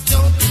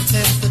 Don't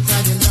intend to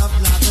try your love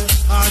ladder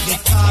or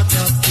get caught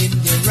up in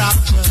your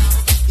rapture.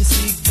 You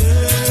see,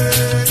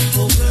 girl,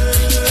 oh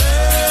girl,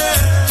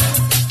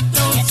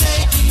 don't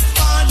take me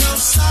for no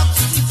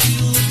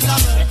substitute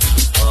lover.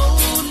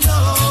 Oh no,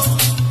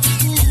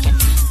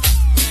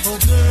 oh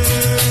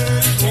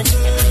girl, oh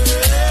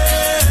girl,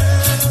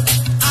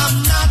 I'm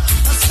not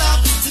a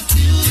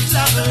substitute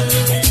lover.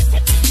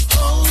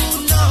 Oh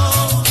no,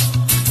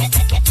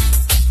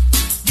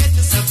 get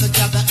yourself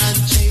together and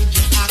change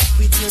your act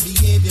with your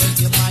behavior.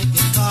 You might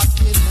get caught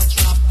in a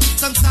trap.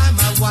 Sometimes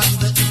I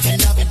wonder if you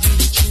love it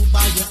really true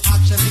by your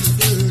actually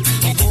girl.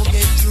 You won't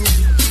get through.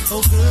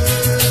 Oh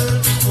girl,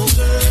 oh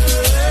girl,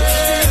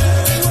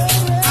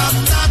 I'm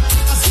not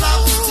a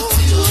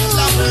substitute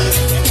lover.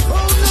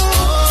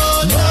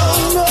 Oh no,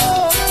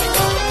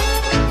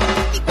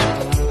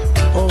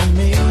 Oh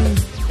me,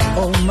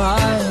 oh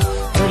my,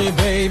 pretty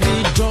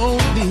baby,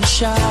 don't be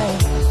shy.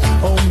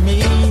 Oh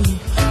me,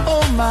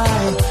 oh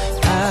my,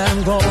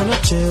 I'm gonna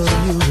tell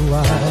you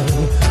why.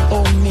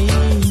 Oh me,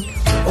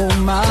 oh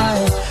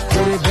my,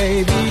 pretty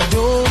baby,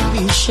 don't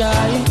be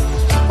shy.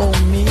 Oh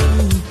me,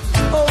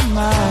 oh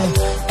my,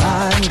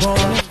 I'm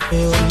gonna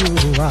tell you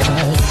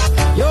why.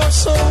 You're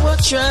so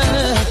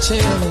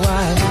attractive,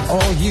 why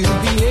are you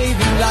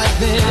behaving like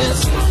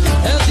this?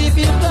 As if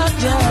you've got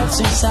doubts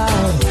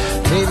inside.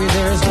 Baby,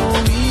 there's no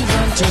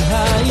reason to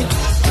hide.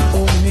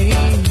 Oh me,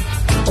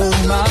 oh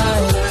my,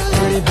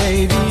 pretty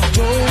baby,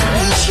 don't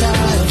be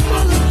shy.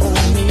 Oh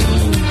me,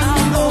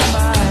 oh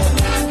my,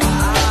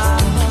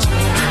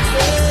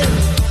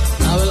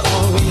 I will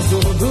always do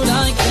the good I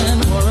can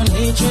for a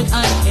nature I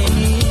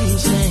can't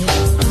stand.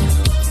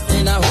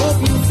 And I hope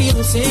you feel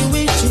the same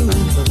way too.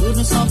 The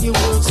goodness of your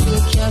words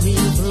will carry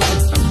you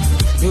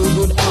through. Do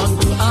good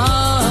unto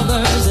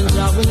others, and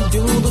I will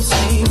do the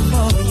same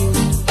for you.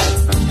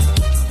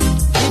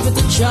 Give it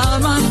a try,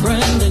 my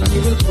friend, and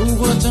you will prove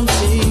what I'm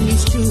saying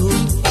is true.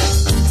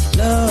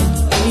 Love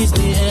is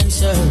the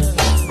answer.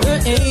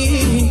 There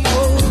ain't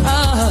no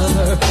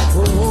other.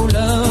 Oh,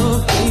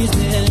 love is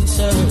the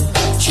answer.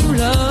 True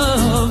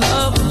love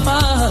of a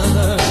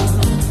father.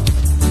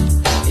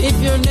 If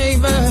your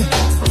neighbor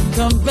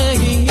come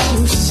begging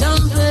you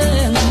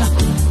something,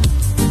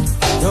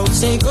 don't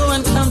say go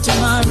and come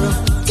tomorrow.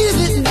 Give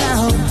it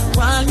now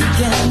while you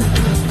can.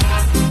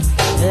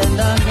 And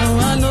I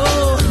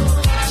know,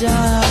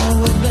 Jah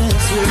will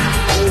bless you.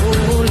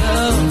 Oh,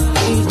 love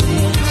is the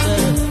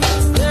answer.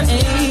 There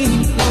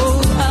ain't no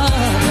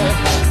other.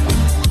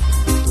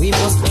 We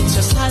must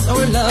exercise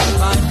our love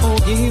by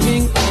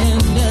forgiving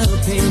and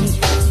helping.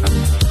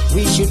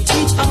 We should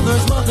teach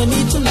others what they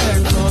need to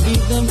learn.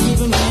 Forgive them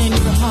even when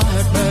the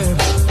heart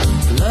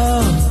burns.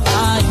 Love,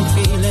 I'm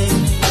feeling.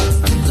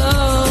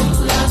 Love,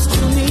 loves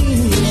to me.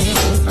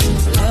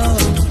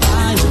 Love,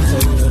 I'm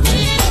feeling.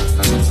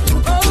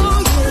 Oh,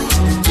 yeah.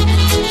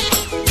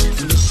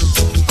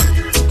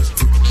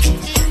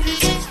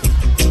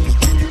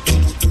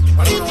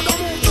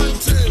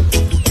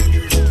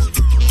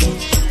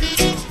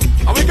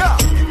 Oh, we go.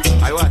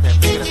 I want to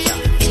figure it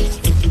out.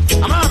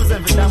 I'm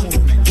absent with that movement.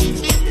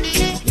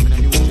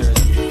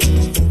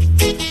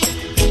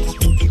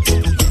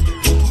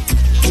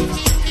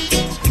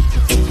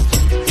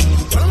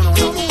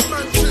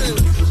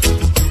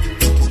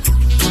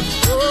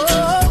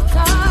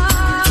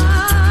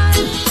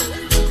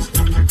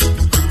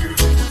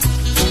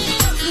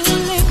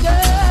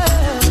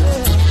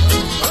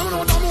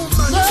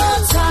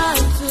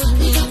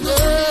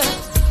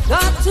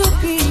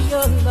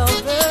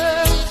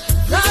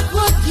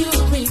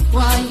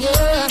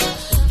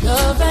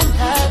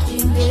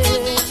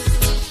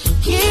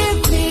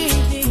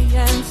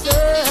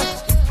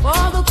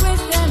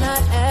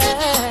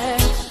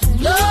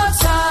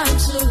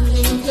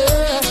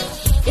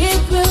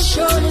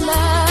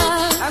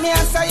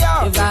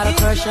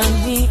 On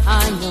me,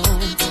 I know,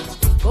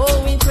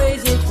 going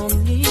crazy for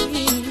me.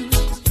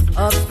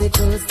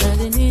 Obstacles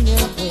standing in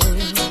your way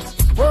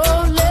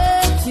won't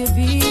let you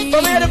be.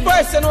 Come here, the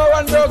person who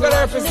one dog are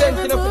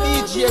representing of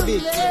DJ B.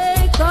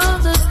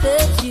 Come the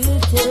steps you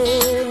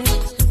take.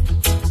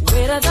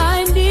 Where that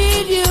I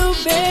need you,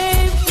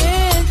 babe,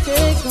 can't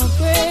take a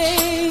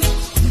break.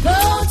 No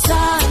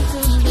time to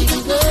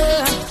linger.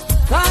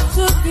 Got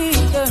to be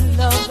your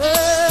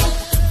lover.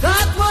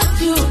 Got what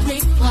you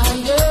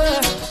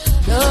require.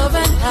 Love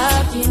and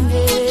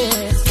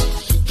happiness.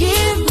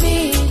 Give me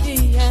the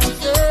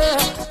answer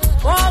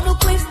for the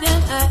question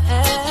I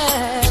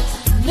ask.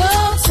 No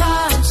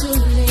time to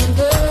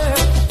linger.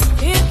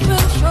 It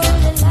will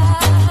surely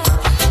last.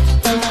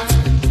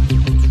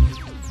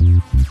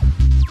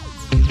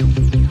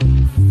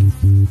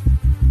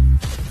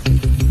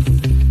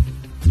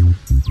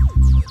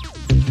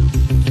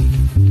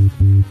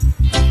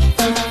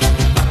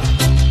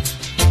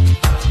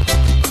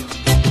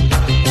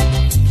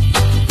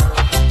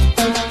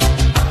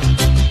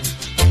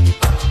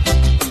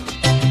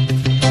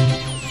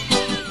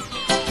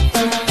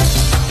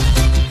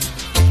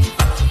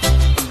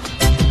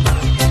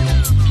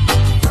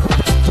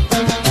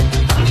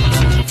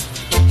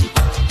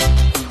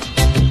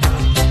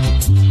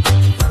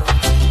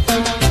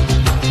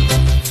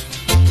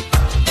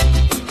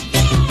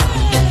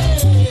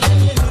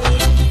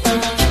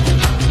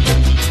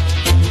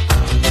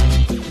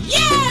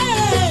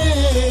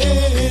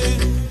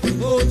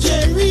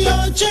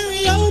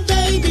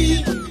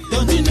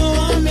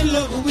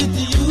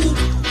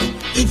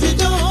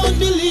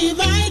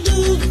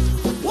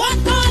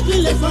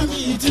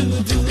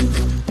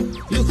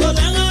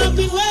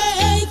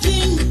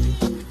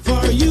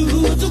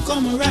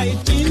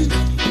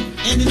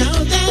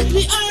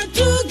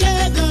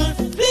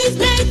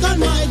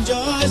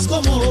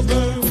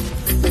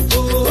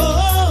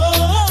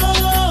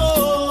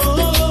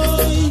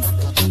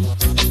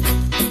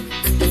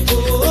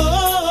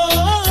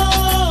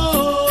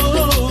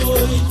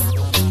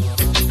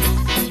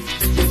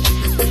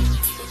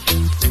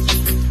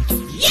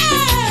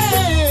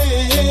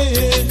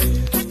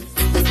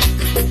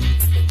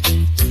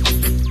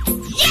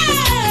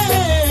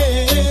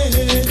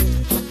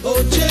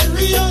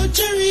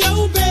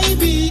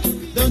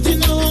 Don't you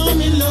know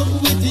I'm in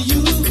love with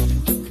you?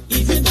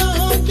 If you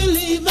don't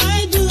believe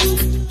I do,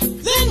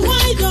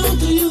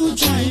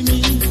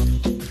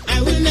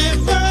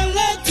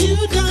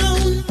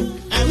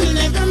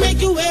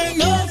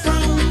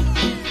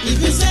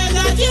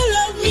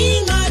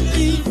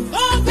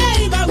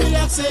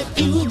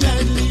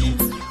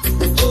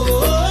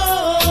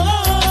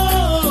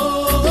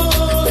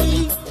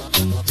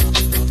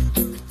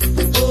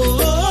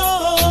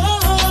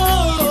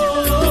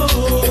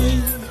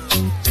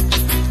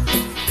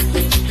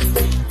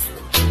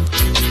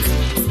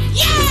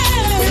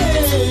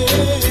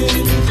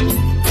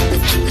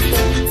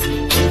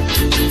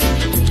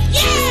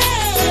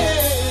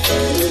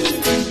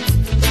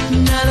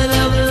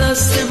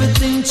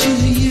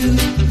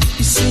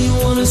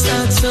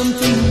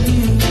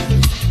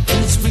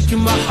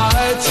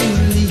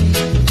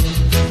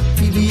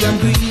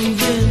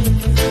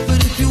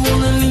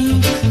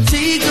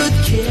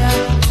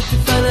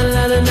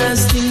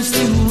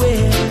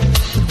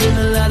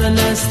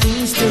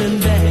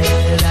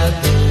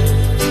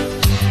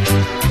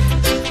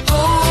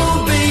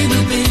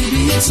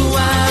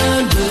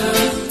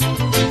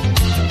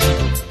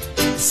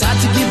 hard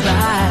to get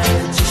by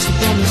just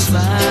upon a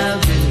smile,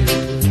 girl.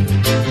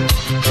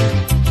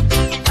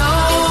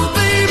 Oh,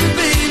 baby,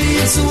 baby,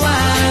 it's a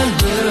wild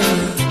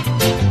world.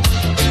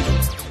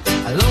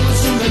 I'll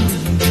always remember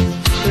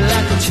you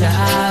like a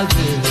child,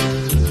 girl.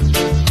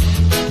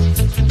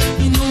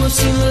 You know I've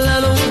seen a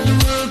lot of what the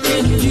world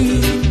can do,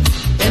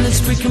 and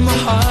it's breaking my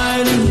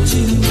heart in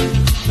two,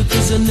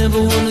 because I never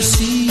want to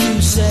see you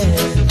sad,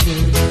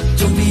 girl.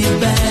 Don't be a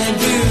bad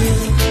girl,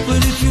 but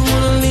if you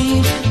want to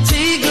leave,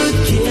 take good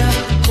care.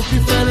 Hope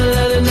you find a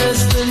lot of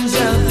nice things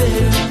out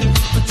there,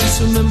 but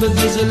just remember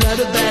there's a lot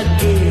of bad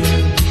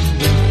girls.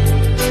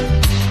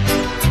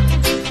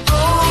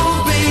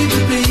 Oh, baby,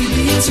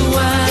 baby, it's a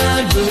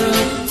wild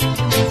world.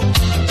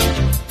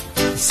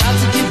 It's hard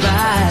to get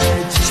by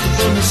just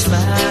upon a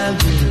smile,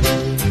 girl.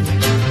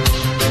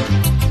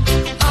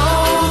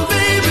 Oh,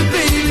 baby,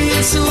 baby,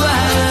 it's a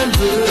wild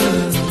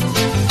world.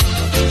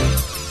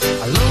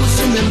 I'll always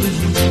remember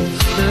you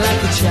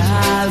like a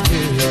child, girl.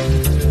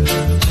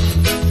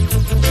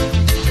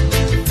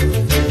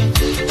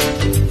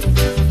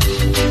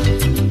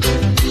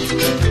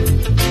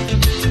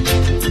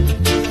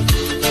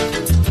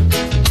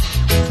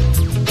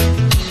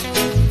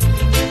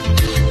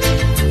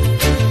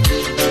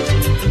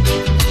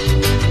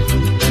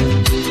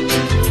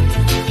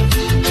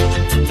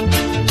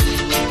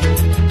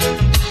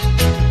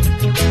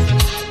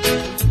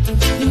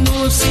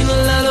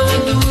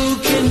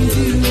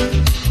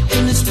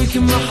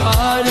 My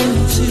heart in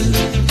two,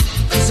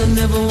 'cause I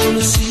never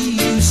wanna see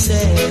you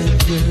sad,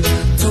 girl.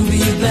 Don't be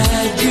a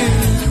bad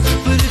girl,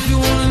 but if you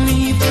wanna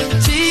leave,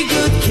 take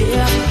good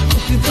care.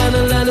 Hope you find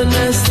a lot of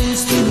nice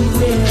things to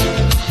wear,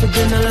 but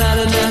then a lot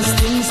of nice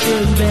things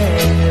turn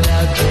bad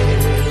out there.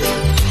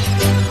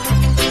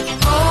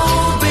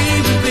 Oh,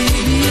 baby,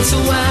 baby, it's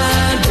a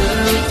wild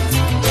world.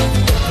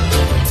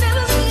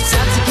 It's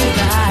hard to get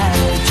by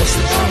just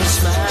upon a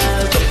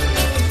smile, girl.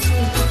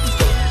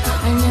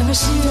 I never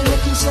see you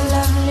looking so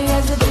lovely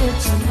as I did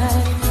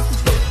tonight.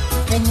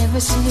 I never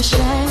see you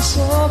shine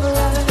so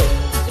bright.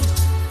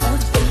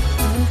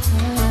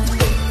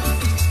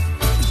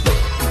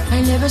 I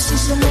never see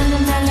someone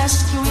and I'll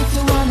ask you if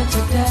you wanted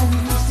to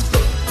dance.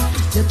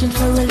 Looking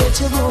for a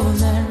little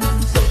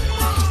romance,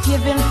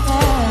 give him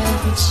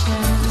half a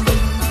chance.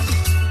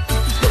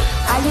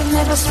 I have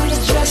never seen the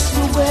dress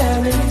you're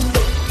wearing,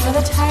 but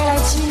the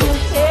highlights in your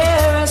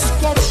hair has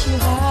sketch you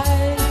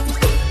high.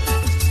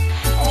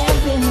 I've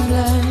been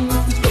blind.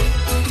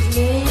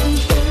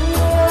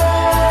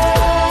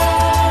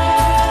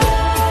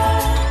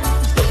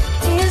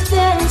 He's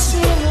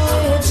dancing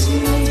with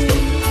me.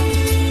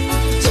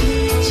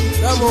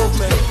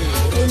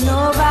 Ain't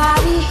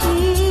nobody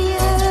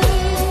here,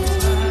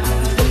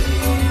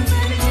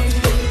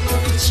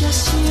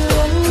 just you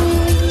and me.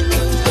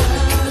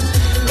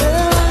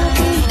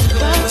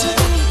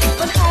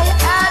 But how you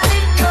add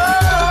it,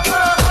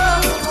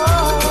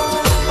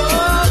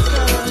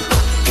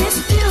 this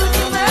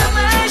beauty by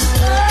my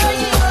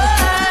side.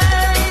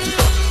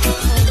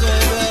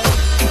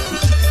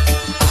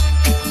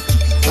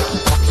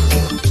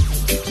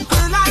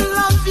 Girl, I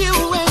love you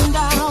and I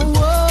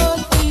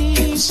would be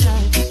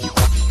shy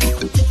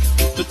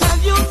to tell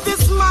you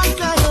this, my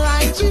girl,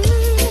 right to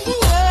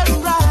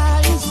your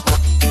eyes.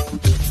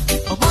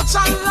 But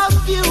I love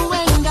you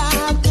and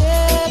I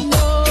dare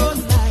no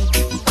lie.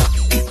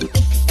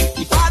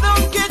 If I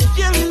don't get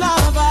your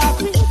love, I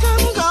think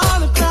I'm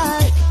gonna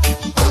cry.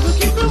 I will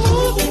keep it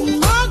moving,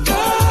 my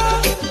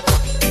girl,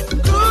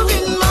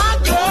 grooving, my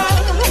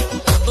girl.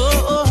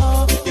 Oh,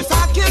 oh, if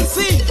I can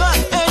see the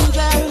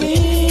angel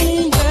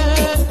in your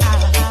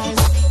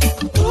eyes,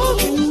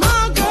 moving,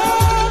 my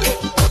girl,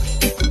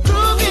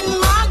 grooving,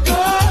 my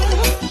girl.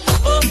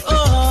 Oh,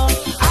 oh,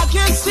 I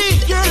can see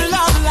your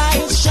love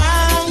light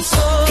shine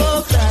so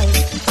bright.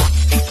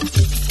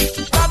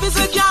 Love is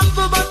a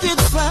gamble, but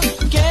it's a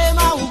game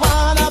I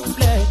wanna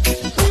play.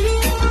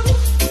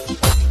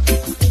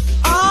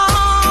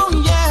 Oh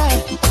yeah,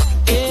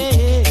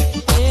 hey,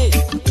 hey.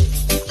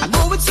 I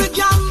know it's a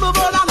gamble,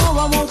 but I know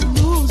I won't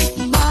lose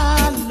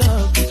my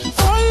love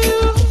for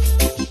you.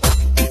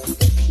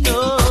 No,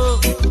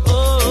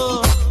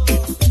 oh,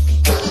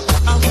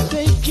 I will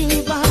take you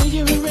by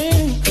your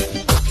ring,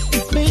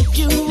 make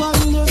you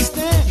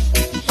understand.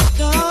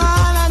 The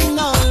one and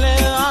only,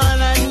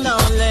 one and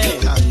only,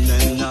 one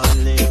and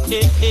only.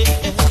 Hey, hey,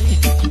 hey.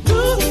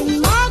 Moving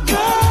my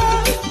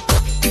girl,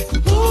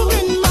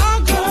 moving my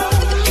girl.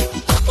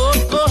 Oh,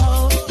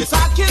 oh, yes, I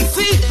can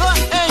see the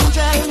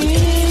angel in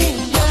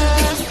your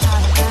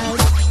eyes.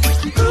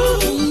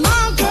 Moving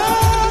my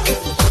girl,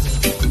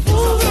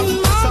 moving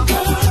my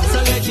girl. So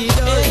let it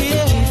go,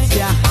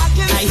 yeah. I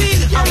can see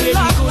your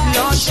love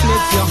light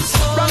shine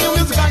so Brand new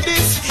music like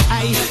this.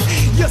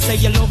 You say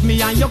you love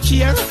me and you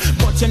care,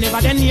 but you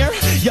never then near.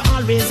 You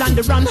always on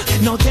the run.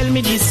 Now tell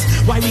me this,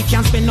 why we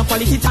can't spend no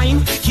quality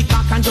time? Kick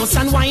back and just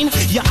unwind.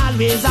 You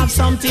always have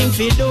something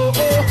to do.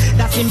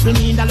 That simple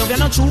mean that love you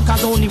not true,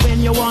 cause only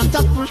when you want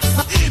to.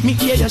 Me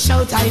hear you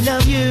shout I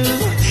love you.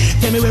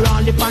 Tell me where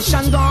all the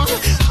passion gone,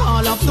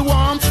 all of the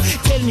warmth.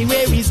 Tell me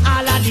where is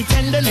all of the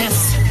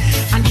tenderness.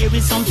 And there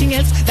is something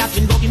else that's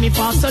been bugging me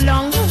for so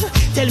long.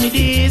 Tell me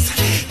this,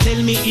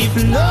 tell me if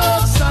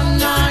love's so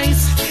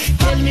nice.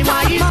 Tell me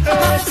why it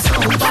hurts so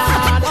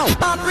bad.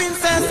 My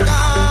princess gone,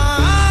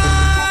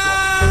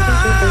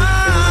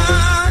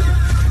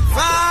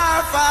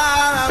 far,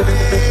 far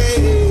away.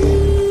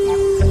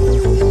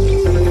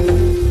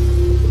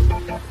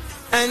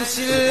 And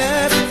she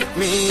left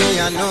me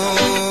a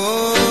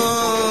note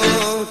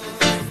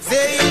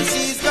saying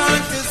she's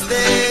going to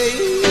stay.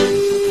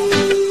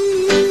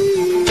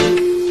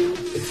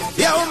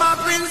 Yo, my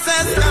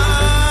princess gone,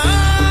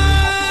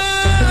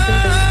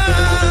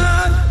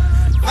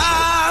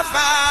 far,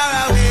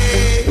 far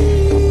away.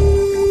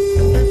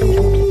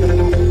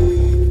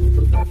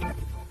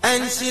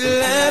 And she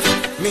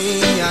left me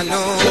a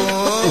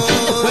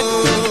note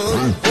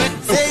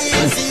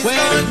saying she's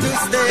going to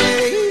stay.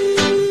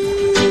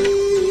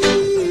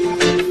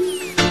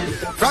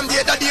 From the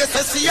other day,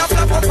 say she a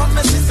flap up on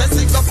me, she say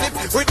she go flip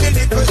with the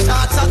little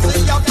shots and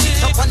she a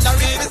pitch up on the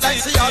ribs like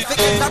she a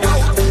forget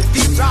about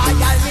the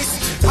royalness.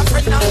 A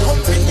friend and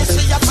company,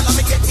 she a follow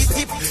me get the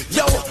tip.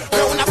 Yo,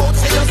 roundabout,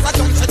 she just a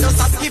jump, she just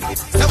a skip.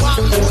 Say what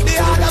put the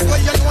others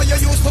where you know you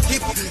used to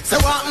keep.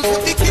 Say what put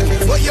the kid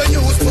where you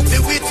used to be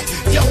with.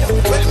 Yo,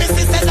 well me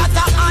she say that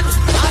a aunt,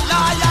 a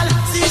loyal,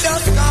 she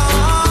just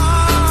gone.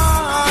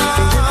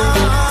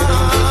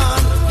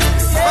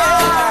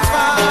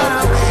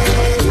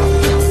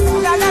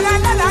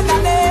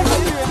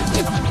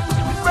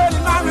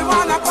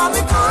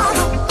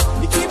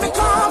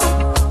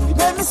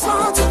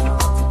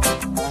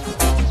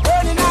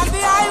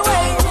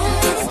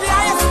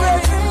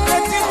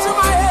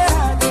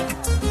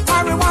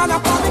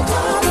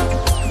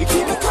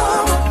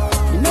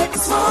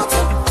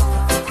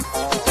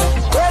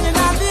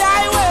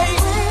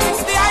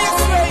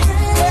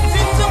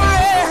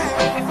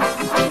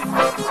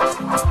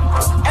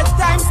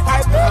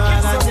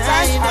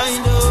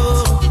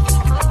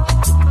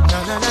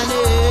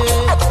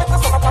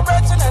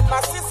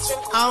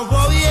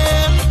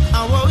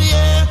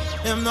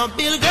 Them no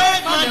build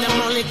great man,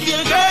 them only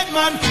kill great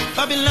man.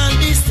 Babylon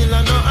be still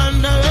a no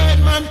underrated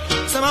man.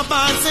 Some a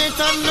bad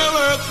Satan no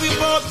work with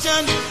Bob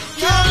John.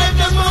 Can't let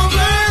them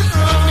over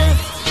from me.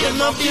 Them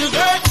no build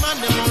great man,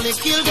 them only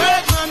kill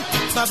great man.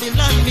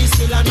 Babylon be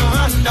still a no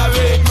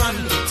underrated man.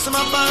 Some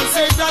a bad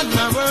Satan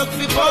no work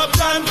with Bob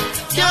John.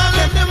 Can't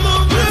let them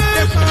over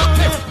from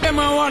me. Them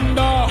a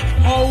wonder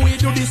how we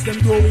do this, them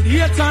do with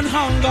hate and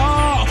hunger.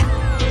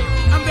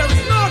 And there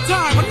is no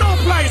time and no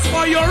place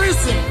for your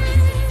reason.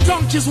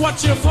 Donkeys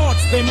watch your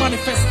thoughts, they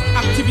manifest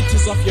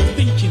activities of your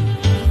thinking.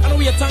 And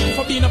we are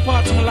thankful for being a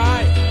part of my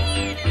life.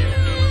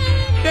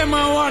 Them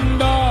a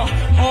wonder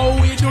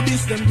how we do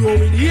this, them do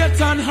with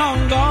hate and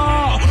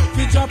hunger.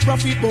 Future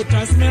profit, but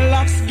as my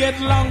locks get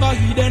longer,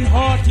 hidden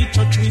heart it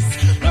a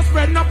twist. No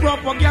spread no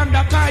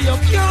propaganda, cause you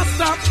can't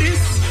stop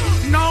this.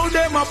 Now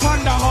them a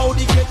ponder how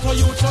the ghetto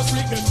you just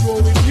live and grow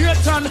with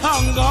hate and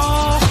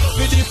hunger.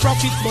 With the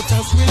profit, but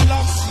as we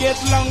locks get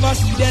longer,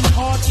 hidden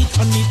heart it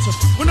on it.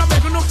 We no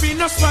beg no fee,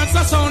 no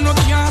sponsor, so no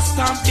can't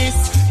stop this.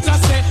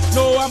 Just say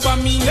no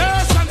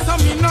abomination, so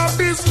me no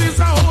business.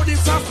 I hold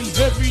this up in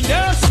every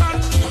nation.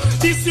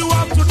 This you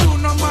have to do,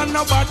 no man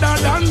no better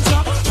than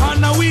ya. And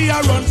now we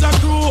are run the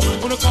crew.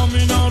 When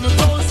coming on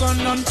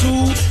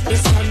 2002, they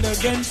stand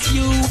against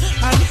you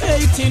and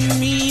hating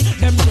me.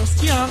 Them just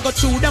can't go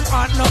through, them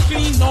heart no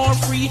clean nor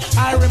free.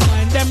 I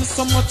remind them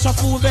so much of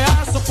who they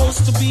are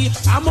supposed to be.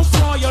 I'm a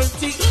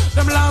royalty,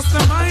 them lost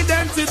their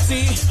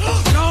identity.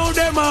 Now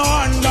them a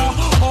wonder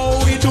how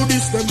we do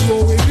this, them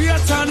go with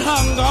hate and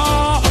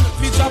hunger.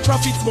 Future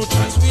profits, but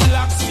as we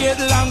locks get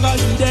longer,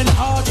 hidden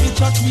heart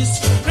it a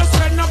twist. No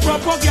spread no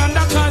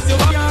propaganda, cause you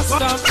can't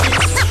stop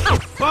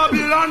this.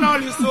 Babylon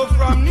all is so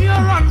from near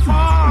and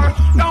far.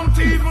 Don't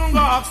even go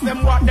ask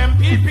them what them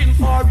peeping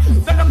for.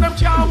 Tell them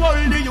can't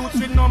hold the youth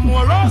with no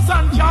more rose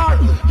and jar.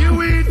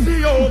 You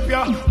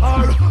Ethiopia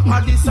or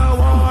Addis a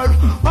war.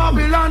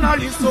 Babylon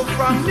all is so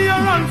from near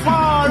and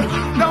far.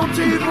 Don't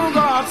even go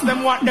ask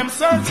them what them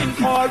searching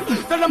for.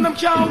 Tell them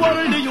can't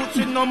hold the youth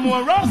with no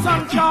more rose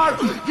and jar.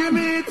 Give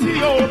me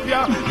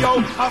Ethiopia, yo,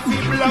 a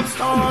black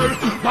star.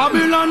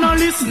 Babylon all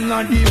listen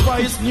and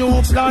devise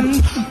new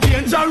plan.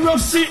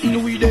 Dangerous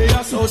sitting with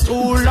there so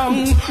too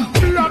long.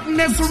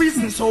 Blackness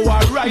reason so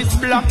I rise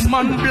black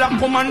man,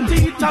 black woman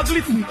teeth a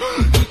glisten.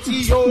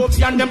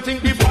 Ethiopian them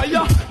think the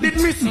fire did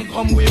missing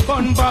come with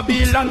gun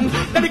Babylon.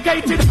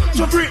 Dedicated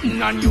to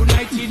Britain and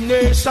United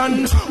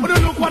Nations. Wanna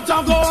look what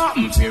I go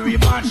happen for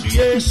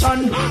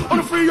repatriation.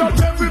 Wanna free up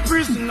every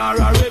prisoner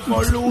a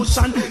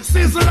revolution.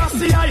 Sizzle a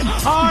CI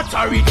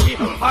authority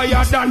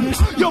higher than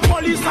your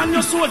police and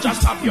your soldiers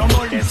stop your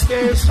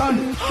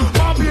molestation.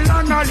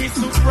 Babylon all is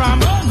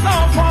from so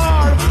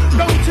far.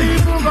 Don't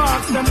even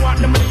ask them what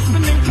them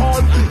listening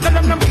for. Tell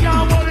them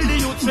can't hold the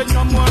youth with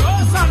no more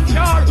rose and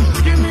jar.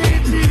 Give me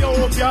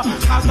Ethiopia,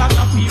 cause that's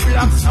a people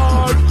of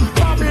sword.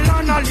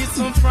 Babylon all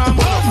listen from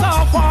so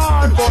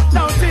far.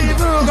 Don't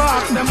even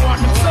ask them what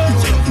them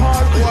searching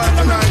for.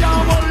 Tell them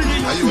can't hold the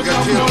youth with no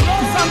more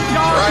rose and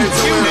jar.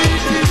 Give me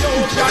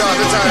Ethiopia,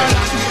 cause that's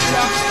a people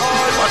of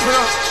sword. Watch me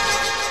now.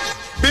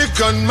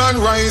 gunman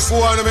rise,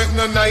 wanna make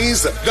no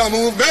nice. The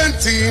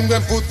movement team,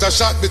 them put a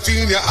shot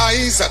between your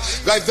eyes.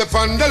 Like the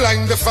panda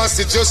line, the fast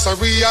it just a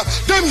rear.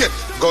 Them get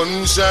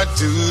gunshot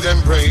to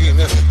them brain.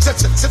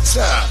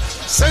 Cha-cha-cha-cha.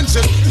 Send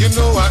you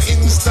know I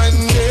instant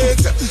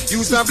it.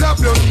 Use a black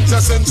blunt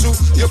to send to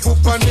your poop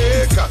and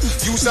neck.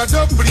 Use a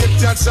double plate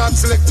that shot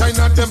select time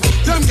at them.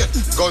 Them get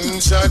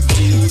gunshot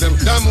to them.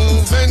 The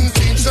movement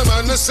team, some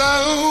on the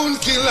sound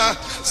killer,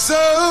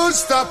 sound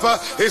stopper.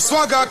 A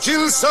swagger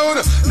kill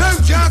sound. Them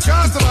can't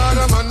cause the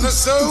bottom on the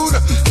sound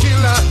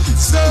killer,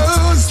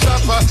 sound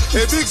stopper.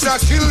 A big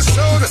shot kill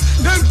sound.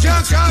 Them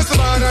can't cause the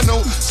bottom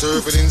no.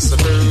 Serving in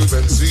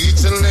suburban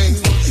streets and lanes.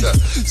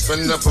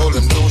 Spend up all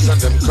them nose and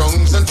them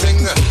crowns and things.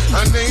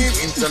 A name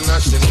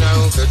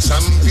international, the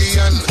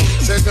champion.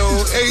 Say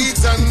don't hate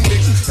and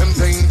mix them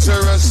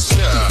dangerous.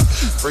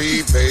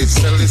 Prepaid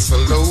sellers for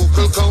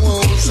local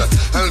calls.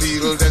 And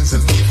little dance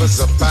and leave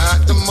us up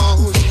at the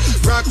mouth.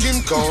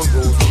 Rockin' corn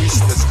road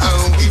twisters,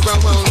 how we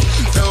roll.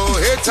 Don't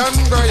hate and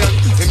Brian,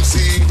 him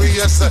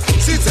serious.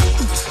 Sit up,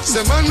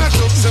 some man not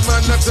up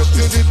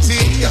to the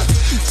tea.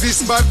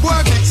 This bad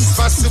boy mix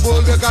possible,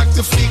 they got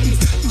to flee.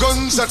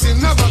 Gunshot in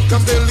the back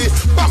and belly,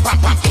 pam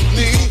pam pam,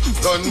 knee.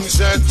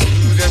 Gunshot to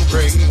them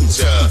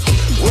brains,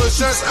 was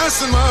just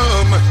us and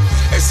mom.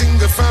 I sing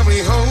the family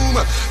home.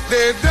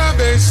 They're the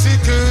basic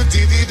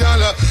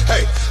 $50.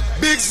 Hey,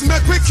 Bigs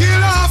make we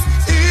kill off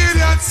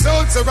idiot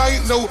sounds right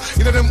now.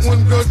 You know them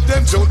one blood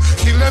them tune.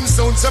 Kill them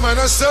sound, some man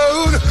a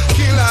sound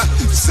killer,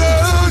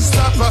 sound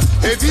stopper.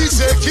 Hey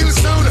DJ kill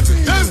sound.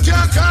 Them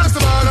can't cause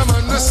the bottom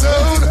on the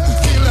sound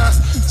killer,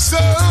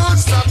 sound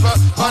stopper.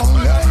 A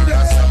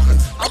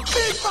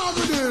big man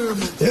with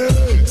them. Yeah,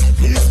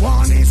 this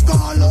one is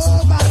called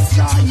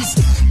Overstrike.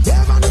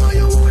 Never know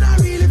you woulda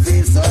really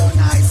feel so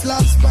nice,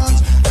 love sponge.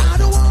 I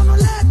don't wanna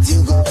let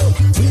you go.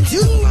 With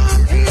you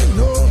I'm in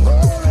no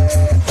hurry.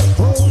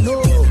 Oh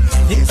no,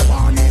 this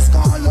one is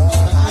called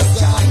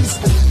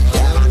Overstrike.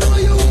 Never know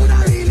you woulda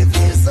really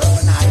feel so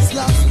nice,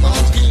 love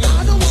sponge.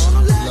 I don't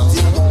wanna let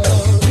you go.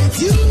 With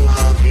you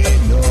I'm in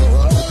no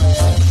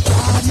hurry.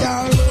 God,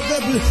 you're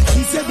lovable,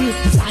 kissable,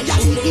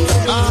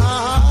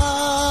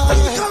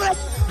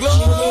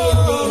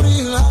 glory,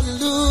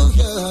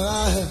 hallelujah.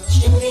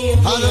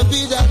 Hallowed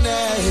be that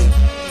name.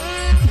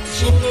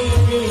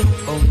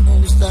 Oh,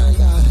 Most High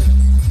God.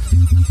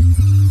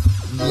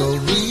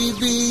 Glory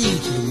be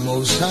to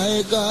Most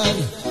High God.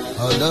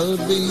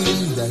 Hallowed be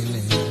thy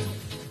name.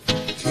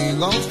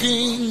 King of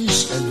kings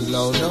and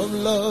Lord of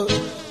lords,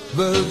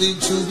 worthy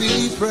to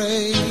be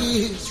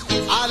praised.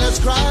 I'll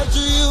ascribe to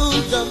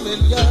you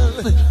dominion,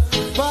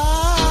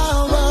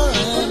 power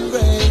and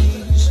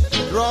grace.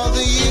 Through all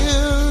the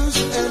years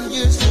and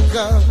years to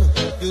come,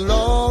 you'll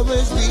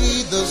always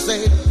be the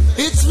same.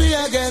 It's me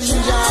again,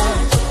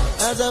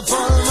 Jah, as I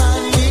fall on my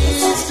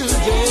knees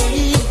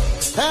today.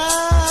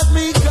 Help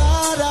me,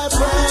 God, I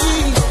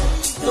pray.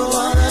 Don't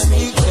wanna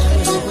be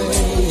carried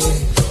away.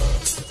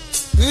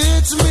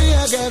 It's me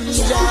again,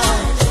 Jah,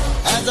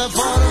 as I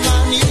fall on my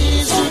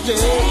knees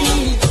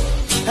today.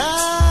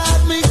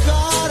 Help me,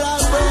 God, I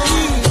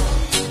pray.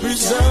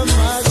 Preserve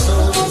my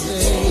soul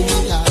today.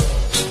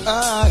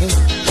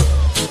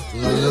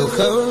 Look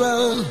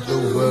around the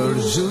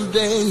world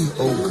today,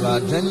 oh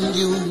God, and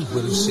you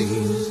will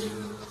see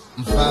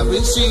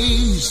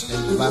Pharisees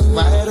and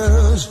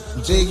backbiters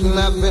taking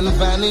up in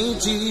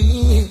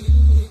vanity.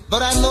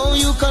 But I know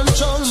you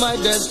control my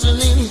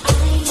destiny,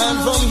 and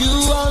from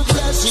you all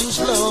blessings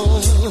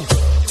flow.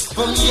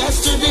 From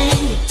yesterday,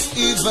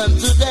 even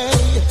today,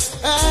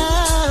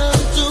 and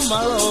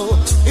tomorrow,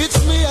 it's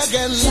me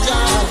again,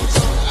 God,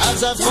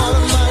 as I fall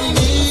on my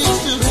knees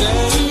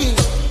today.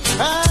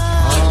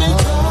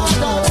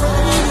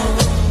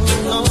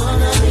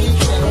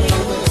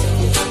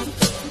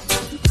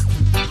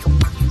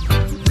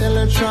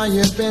 Try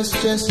your best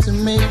just to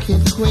make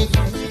it quick.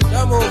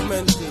 The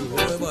movement team,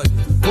 everybody.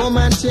 Come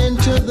and tend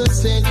to the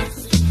sick.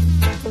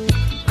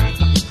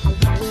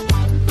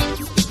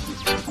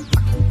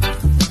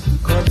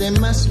 Cause there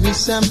must be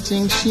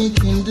something she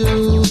can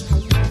do.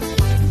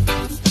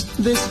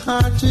 This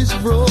heart is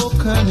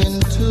broken in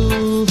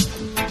two.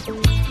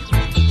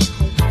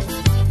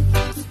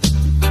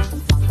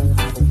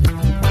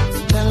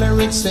 Tell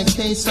her it's a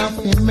case of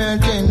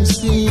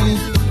emergency.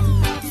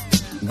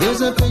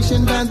 There's a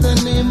patient by the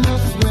name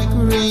of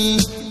Gregory.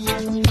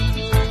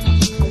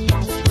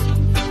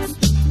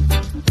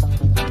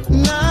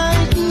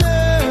 Night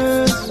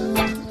nurse,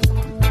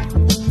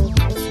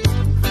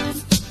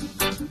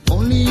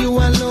 only you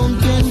alone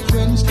can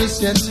quench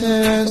this your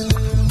thirst.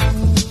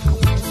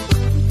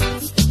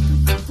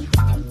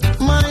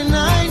 My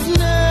night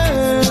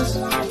nurse,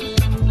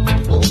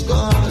 oh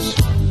gosh,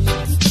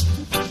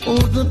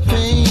 oh the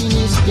pain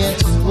is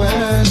getting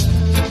worse.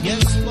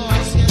 Yes,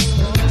 boss, yes,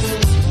 boss,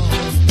 yes,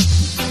 boss.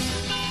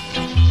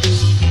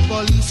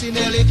 Police in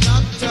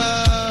helicopter,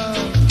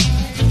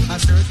 I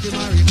search the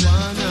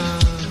marijuana.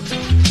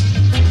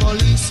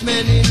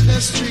 Policemen in the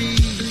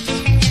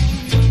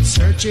street,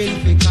 searching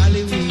for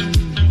Cali weed.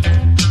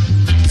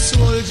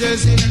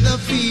 Soldiers in the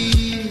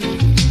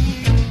field,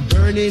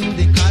 burning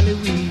the cali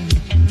weed.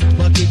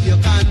 But if you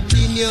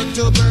continue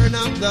to burn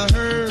up the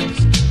herbs,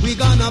 we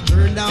gonna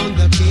burn down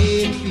the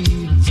cane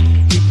fields.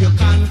 If you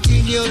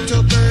continue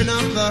to burn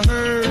up the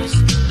herbs,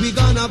 we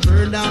gonna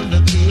burn down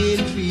the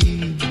cane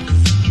fields.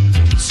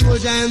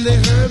 Soldier in the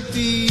herb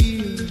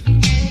field,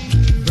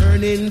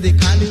 burning the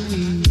cali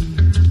weed.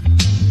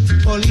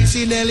 Police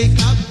in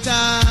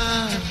helicopter,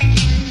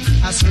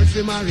 a search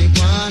for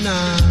marijuana.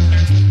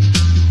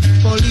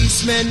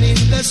 Policemen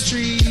in the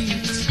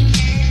streets,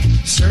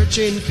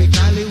 searching for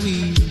cali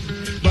weed.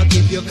 But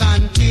if you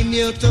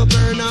continue to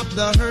burn up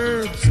the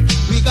herbs,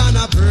 we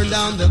gonna burn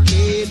down the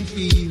cane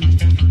field.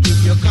 If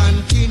you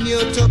continue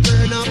to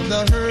burn up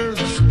the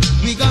herbs,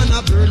 we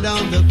gonna burn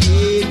down the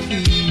cane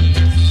field.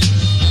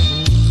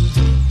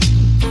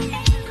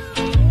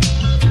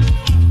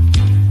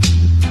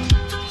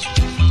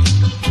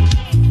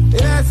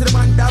 Yes, the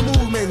man, the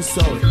movement,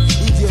 sorry.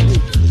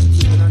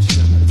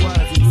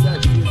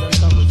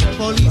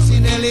 Police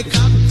in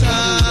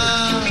helicopter,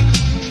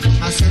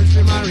 a search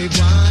for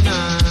marijuana.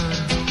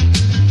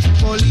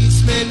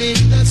 Policemen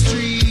in the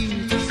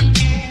streets,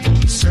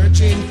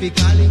 searching for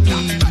cali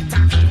weed.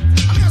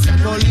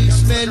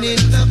 Policemen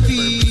in the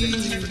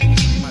field,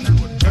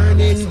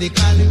 burning the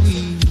cali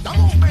weed.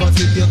 But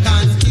if you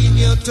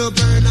continue to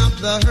burn up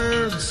the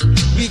herbs,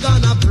 we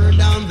gonna burn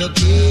down the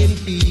cane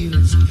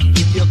fields.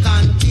 If you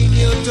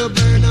continue to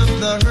burn up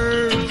the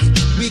herbs,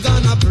 we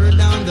gonna burn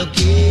down the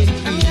cane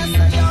fields.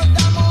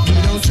 We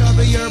don't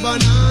trouble your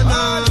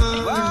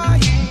banana,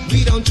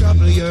 we don't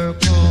trouble your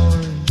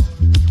corn.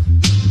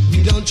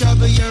 We don't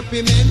trouble your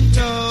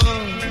pimento,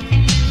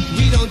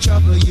 we don't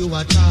trouble you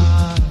at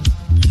all.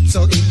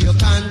 So if you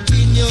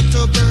continue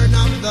to burn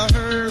up the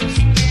herbs,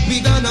 we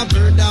gonna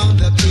burn down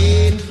the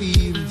cane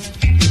fields.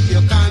 If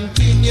you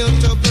continue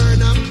to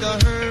burn up the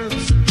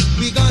herbs,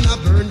 we gonna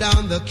burn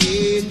down the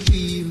cane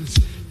fields.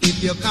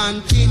 If you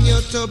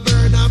continue to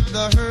burn up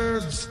the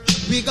herbs,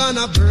 we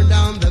gonna burn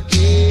down the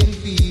cane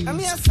fields.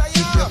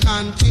 If you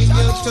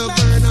continue to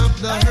burn up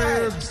the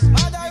herbs,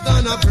 we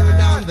gonna burn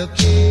down the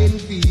cane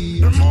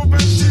fields. The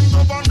movement team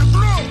up on the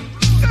floor.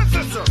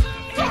 Yes, sir.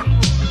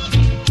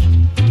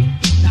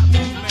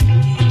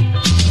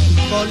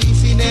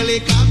 Police in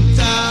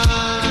helicopter,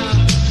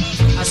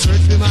 a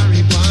search for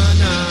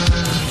marijuana.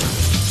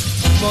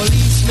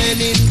 Policemen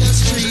in the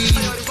street,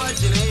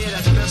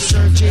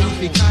 searching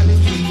for cali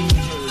weed.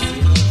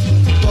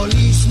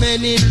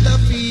 Policemen in the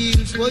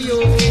fields,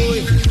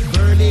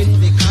 burning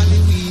the cali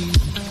weed.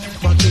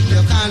 But if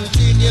you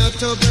continue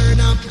to burn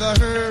up the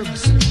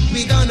herbs,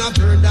 we gonna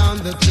burn down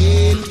the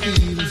cane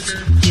fields.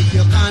 If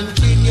you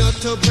continue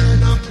to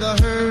burn up the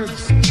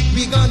herbs,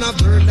 we gonna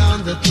burn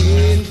down the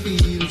cane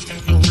fields.